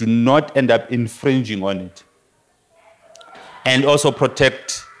government do not end up infringing on it. And also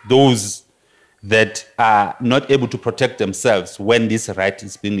protect those that are not able to protect themselves when this right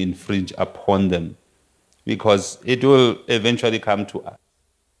is being infringed upon them. Because it will eventually come to us.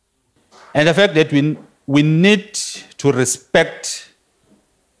 And the fact that we need to respect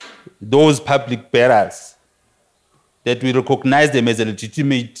those public bearers, that we recognize them as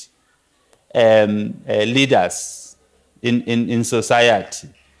legitimate leaders in society,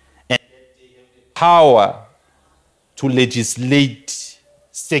 and that they have the power to legislate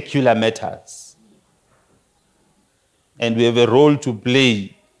secular matters. And we have a role to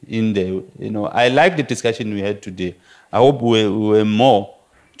play in the, I like the discussion we had today. I hope we were more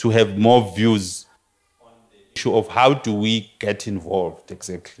to have more views on the issue of how do we get involved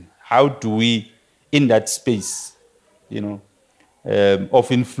exactly. How do we, in that space,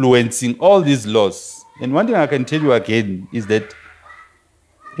 of influencing all these laws. And one thing I can tell you again is that,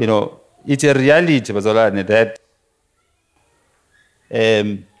 it's a reality, Bazolane, that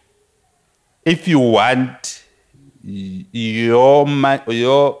if you want your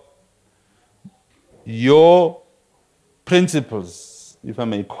principles, if I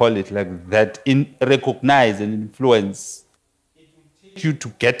may call it like that, recognize and influence, it will take you to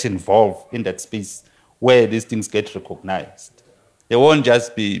get involved in that space where these things get recognized. They won't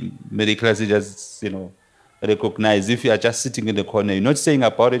just be miraculously just, recognized. If you are just sitting in the corner, you're not saying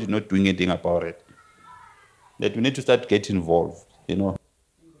about it, you're not doing anything about it. That we need to start getting involved, The first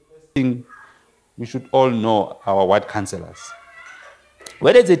thing, we should all know our ward councillors.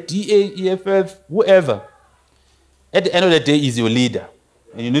 Whether it's a DA, EFF, whoever, at the end of the day is your leader,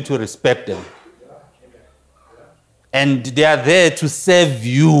 and you need to respect them. And they are there to serve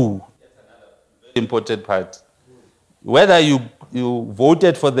you. That's another very important part. Whether you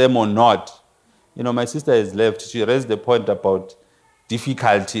voted for them or not, my sister has left. She raised the point about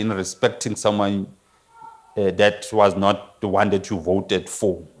difficulty in respecting someone that was not the one that you voted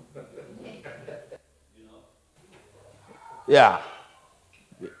for. Yeah.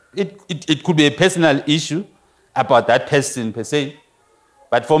 It could be a personal issue about that person per se.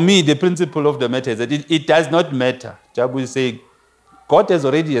 But for me, the principle of the matter is that it does not matter. Jabu is saying, God has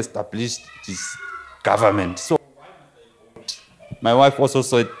already established this government. So my wife also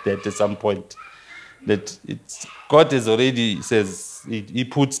said that at some point, that God has already says, he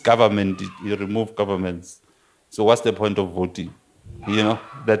puts government, he removes governments. So what's the point of voting?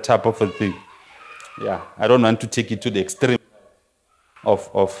 That type of a thing. Yeah, I don't want to take it to the extreme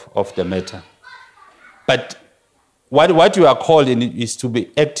of the matter. But what you are called in is to be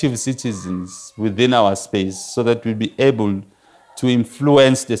active citizens within our space so that we'll be able to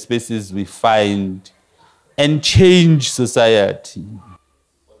influence the spaces we find and change society.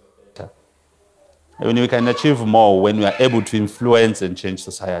 And we can achieve more when we are able to influence and change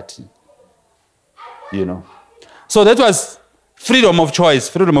society. So that was freedom of choice,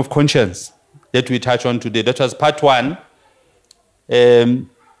 freedom of conscience that we touch on today. That was part one.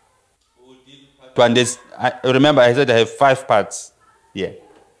 Remember, I said I have 5 parts. Yeah.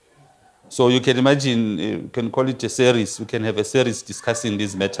 So you can imagine, you can call it a series. We can have a series discussing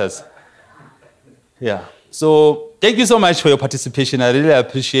these matters. Yeah. So thank you so much for your participation. I really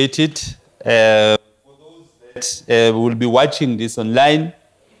appreciate it. For those that will be watching this online,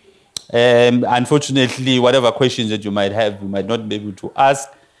 unfortunately, whatever questions that you might have, you might not be able to ask.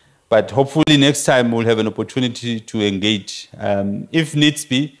 But hopefully next time we'll have an opportunity to engage. If needs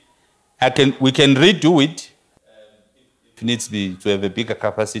be, we can redo it. If needs be, to have a bigger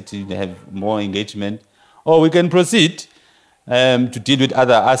capacity, to have more engagement. Or we can proceed to deal with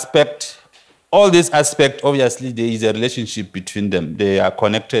other aspects. All these aspects, obviously, there is a relationship between them. They are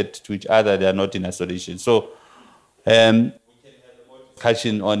connected to each other. They are not in isolation. So we can have more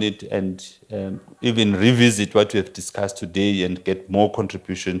discussion on it and even revisit what we have discussed today and get more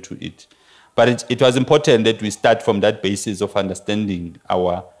contribution to it. But it was important that we start from that basis of understanding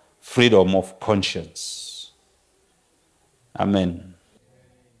our freedom of conscience. Amen.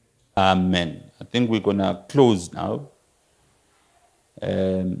 Amen. I think we're going to close now.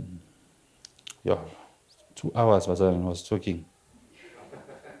 2 hours was I was talking.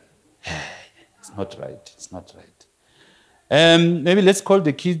 It's not right. It's not right. Maybe let's call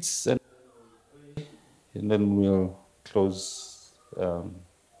the kids and then we'll close, go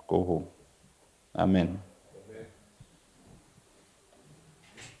home. Amen.